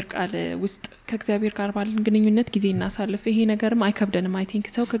በእግዚአብሔር ቃል ውስጥ ከእግዚአብሔር ጋር ባለን ግንኙነት ጊዜ እናሳልፍ። ይሄ ነገርም አይከብደንም። አይ ቲንክ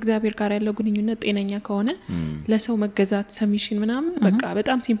ሰው ከእግዚአብሔር ጋር ያለው ግንኙነት ጤነኛ ከሆነ ለሰው መገዛት ሰሚሽን ምናምን በቃ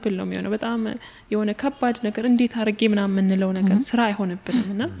በጣም ሲምፕል ነው የሚሆነው። በጣም የሆነ ከባድ ነገር እንዴት አድርጌ ምናምን የምንለው ነገር ስራ አይሆንብንም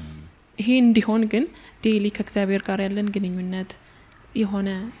እና ይሄ እንዲሆን ግን ዴይሊ ከእግዚአብሔር ጋር ያለን ግንኙነት የሆነ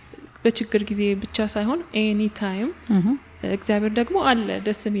በችግር ጊዜ ብቻ ሳይሆን ኤኒ ታይም እግዚአብሔር ደግሞ አለ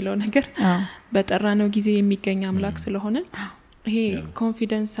ደስ የሚለው ነገር በጠራነው ጊዜ የሚገኝ አምላክ ስለሆነ ይሄ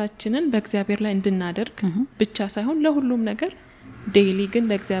ኮንፊደንሳችንን በእግዚአብሔር ላይ እንድናደርግ ብቻ ሳይሆን ለሁሉም ነገር ዴይሊ ግን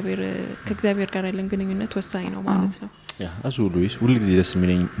ከእግዚአብሔር ጋር ያለን ግንኙነት ወሳኝ ነው ማለት ነው። አሱ ሉዊስ ሁሉ ጊዜ ደስ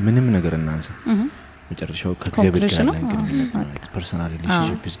የሚለኝ ምንም ነገር እናንሳ መጨረሻው ከእግዚአብሔር ጋር ያለን ግንኙነት ነው። ፐርሰናል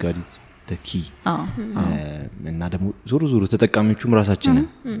ሪሌሽንሺፕ ኢዝ ጋድ ኢዝ ዘ ኪ እና ደግሞ ዞሮ ተጠቃሚዎቹም ራሳችን ነን።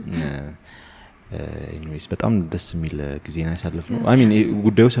 ኤኒዌይስ በጣም ደስ የሚል ጊዜ ነው ያሳለፍነው። አይ ሚን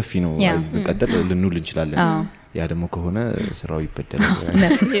ጉዳዩ ሰፊ ነው ቀጥል ልንውል እንችላለን። ያ ደግሞ ከሆነ ስራው ይበደላል።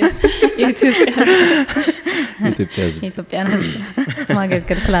 ኢትዮጵያን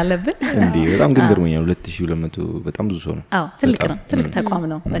ማገልገል ስላለብን እንዴ በጣም ግን ገርሞኛል። 2200 በጣም ብዙ ሰው ነው። ትልቅ ተቋም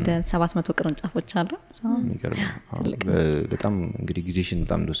ነው። ወደ 700 ቅርንጫፎች አሉ። በጣም እንግዲህ ጊዜሽን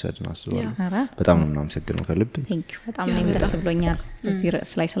በጣም እንደወሰድን አስባለሁ። በጣም ነው የማመሰግነው ከልብ። ቴንክ ዩ በጣም ነው ደስ ብሎኛል እዚህ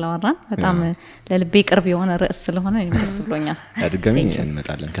ርዕስ ላይ ስለወራን። በጣም ለልቤ ቅርብ የሆነ ርዕስ ስለሆነ ነው ደስ ብሎኛል። አድጋሚ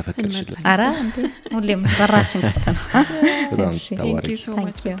እንመጣለን ከፈቀድሽልን። አረ ሁሌም በራችን ክፍት ነው። በጣም ታዋሪ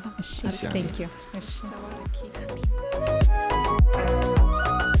ቴንክ ዩ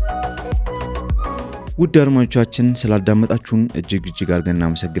ውድ አድማጮቻችን ስላዳመጣችሁን እጅግ አድርገን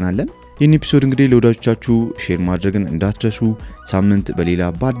እናመሰግናለን። ይህን ኤፒሶድ እንግዲህ ለወዳጆቻችሁ ሼር ማድረግን እንዳትረሱ። ሳምንት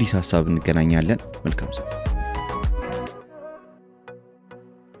በሌላ በአዲስ ሐሳብ እንገናኛለን። መልካም